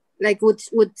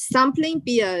would sampling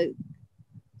be an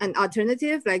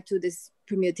alternative like to this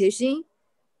permutation?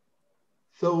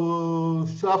 So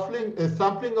sampling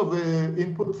of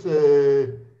inputs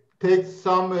takes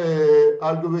some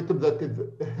algorithm that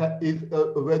is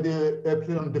already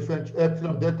epsilon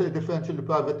delta differentially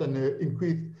private and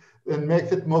increase and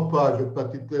makes it more private,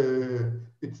 but it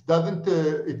doesn't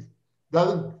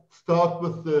start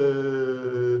with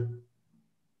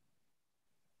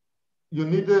you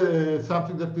need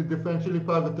something that is differentially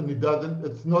private, and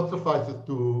it's not suffices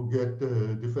to get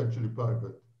differentially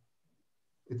private.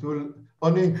 It will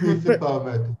only increase the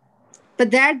parameter. But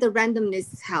there the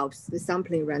randomness helps, the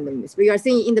sampling randomness. We are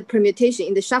saying in the permutation,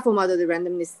 in the shuffle model, the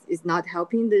randomness is not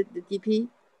helping the DP?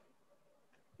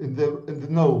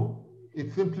 No,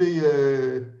 it's simply,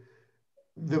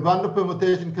 the random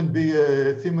permutation can be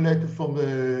simulated from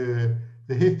the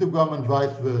histogram and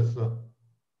vice versa.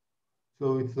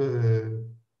 So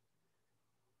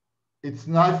it's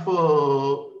nice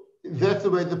for, that's the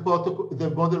way the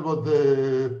model was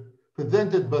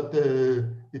presented, but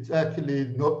it's actually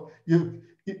not,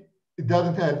 it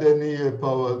doesn't have any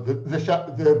power, the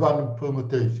random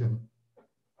permutation.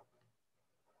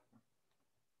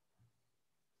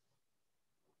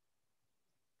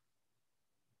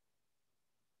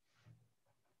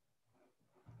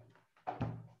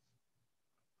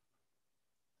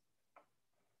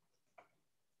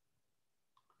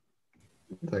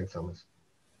 Thanks, Thomas.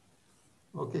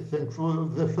 Okay, thanks for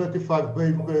the 35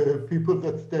 brave people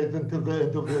that stayed until the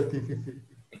end of the TCC.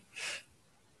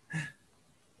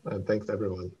 And thanks,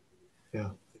 everyone. Yeah.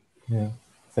 Yeah,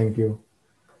 thank you.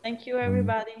 Thank you,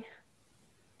 everybody.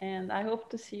 and I hope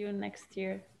to see you next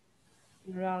year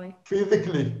in Raleigh.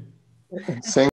 Physically. Same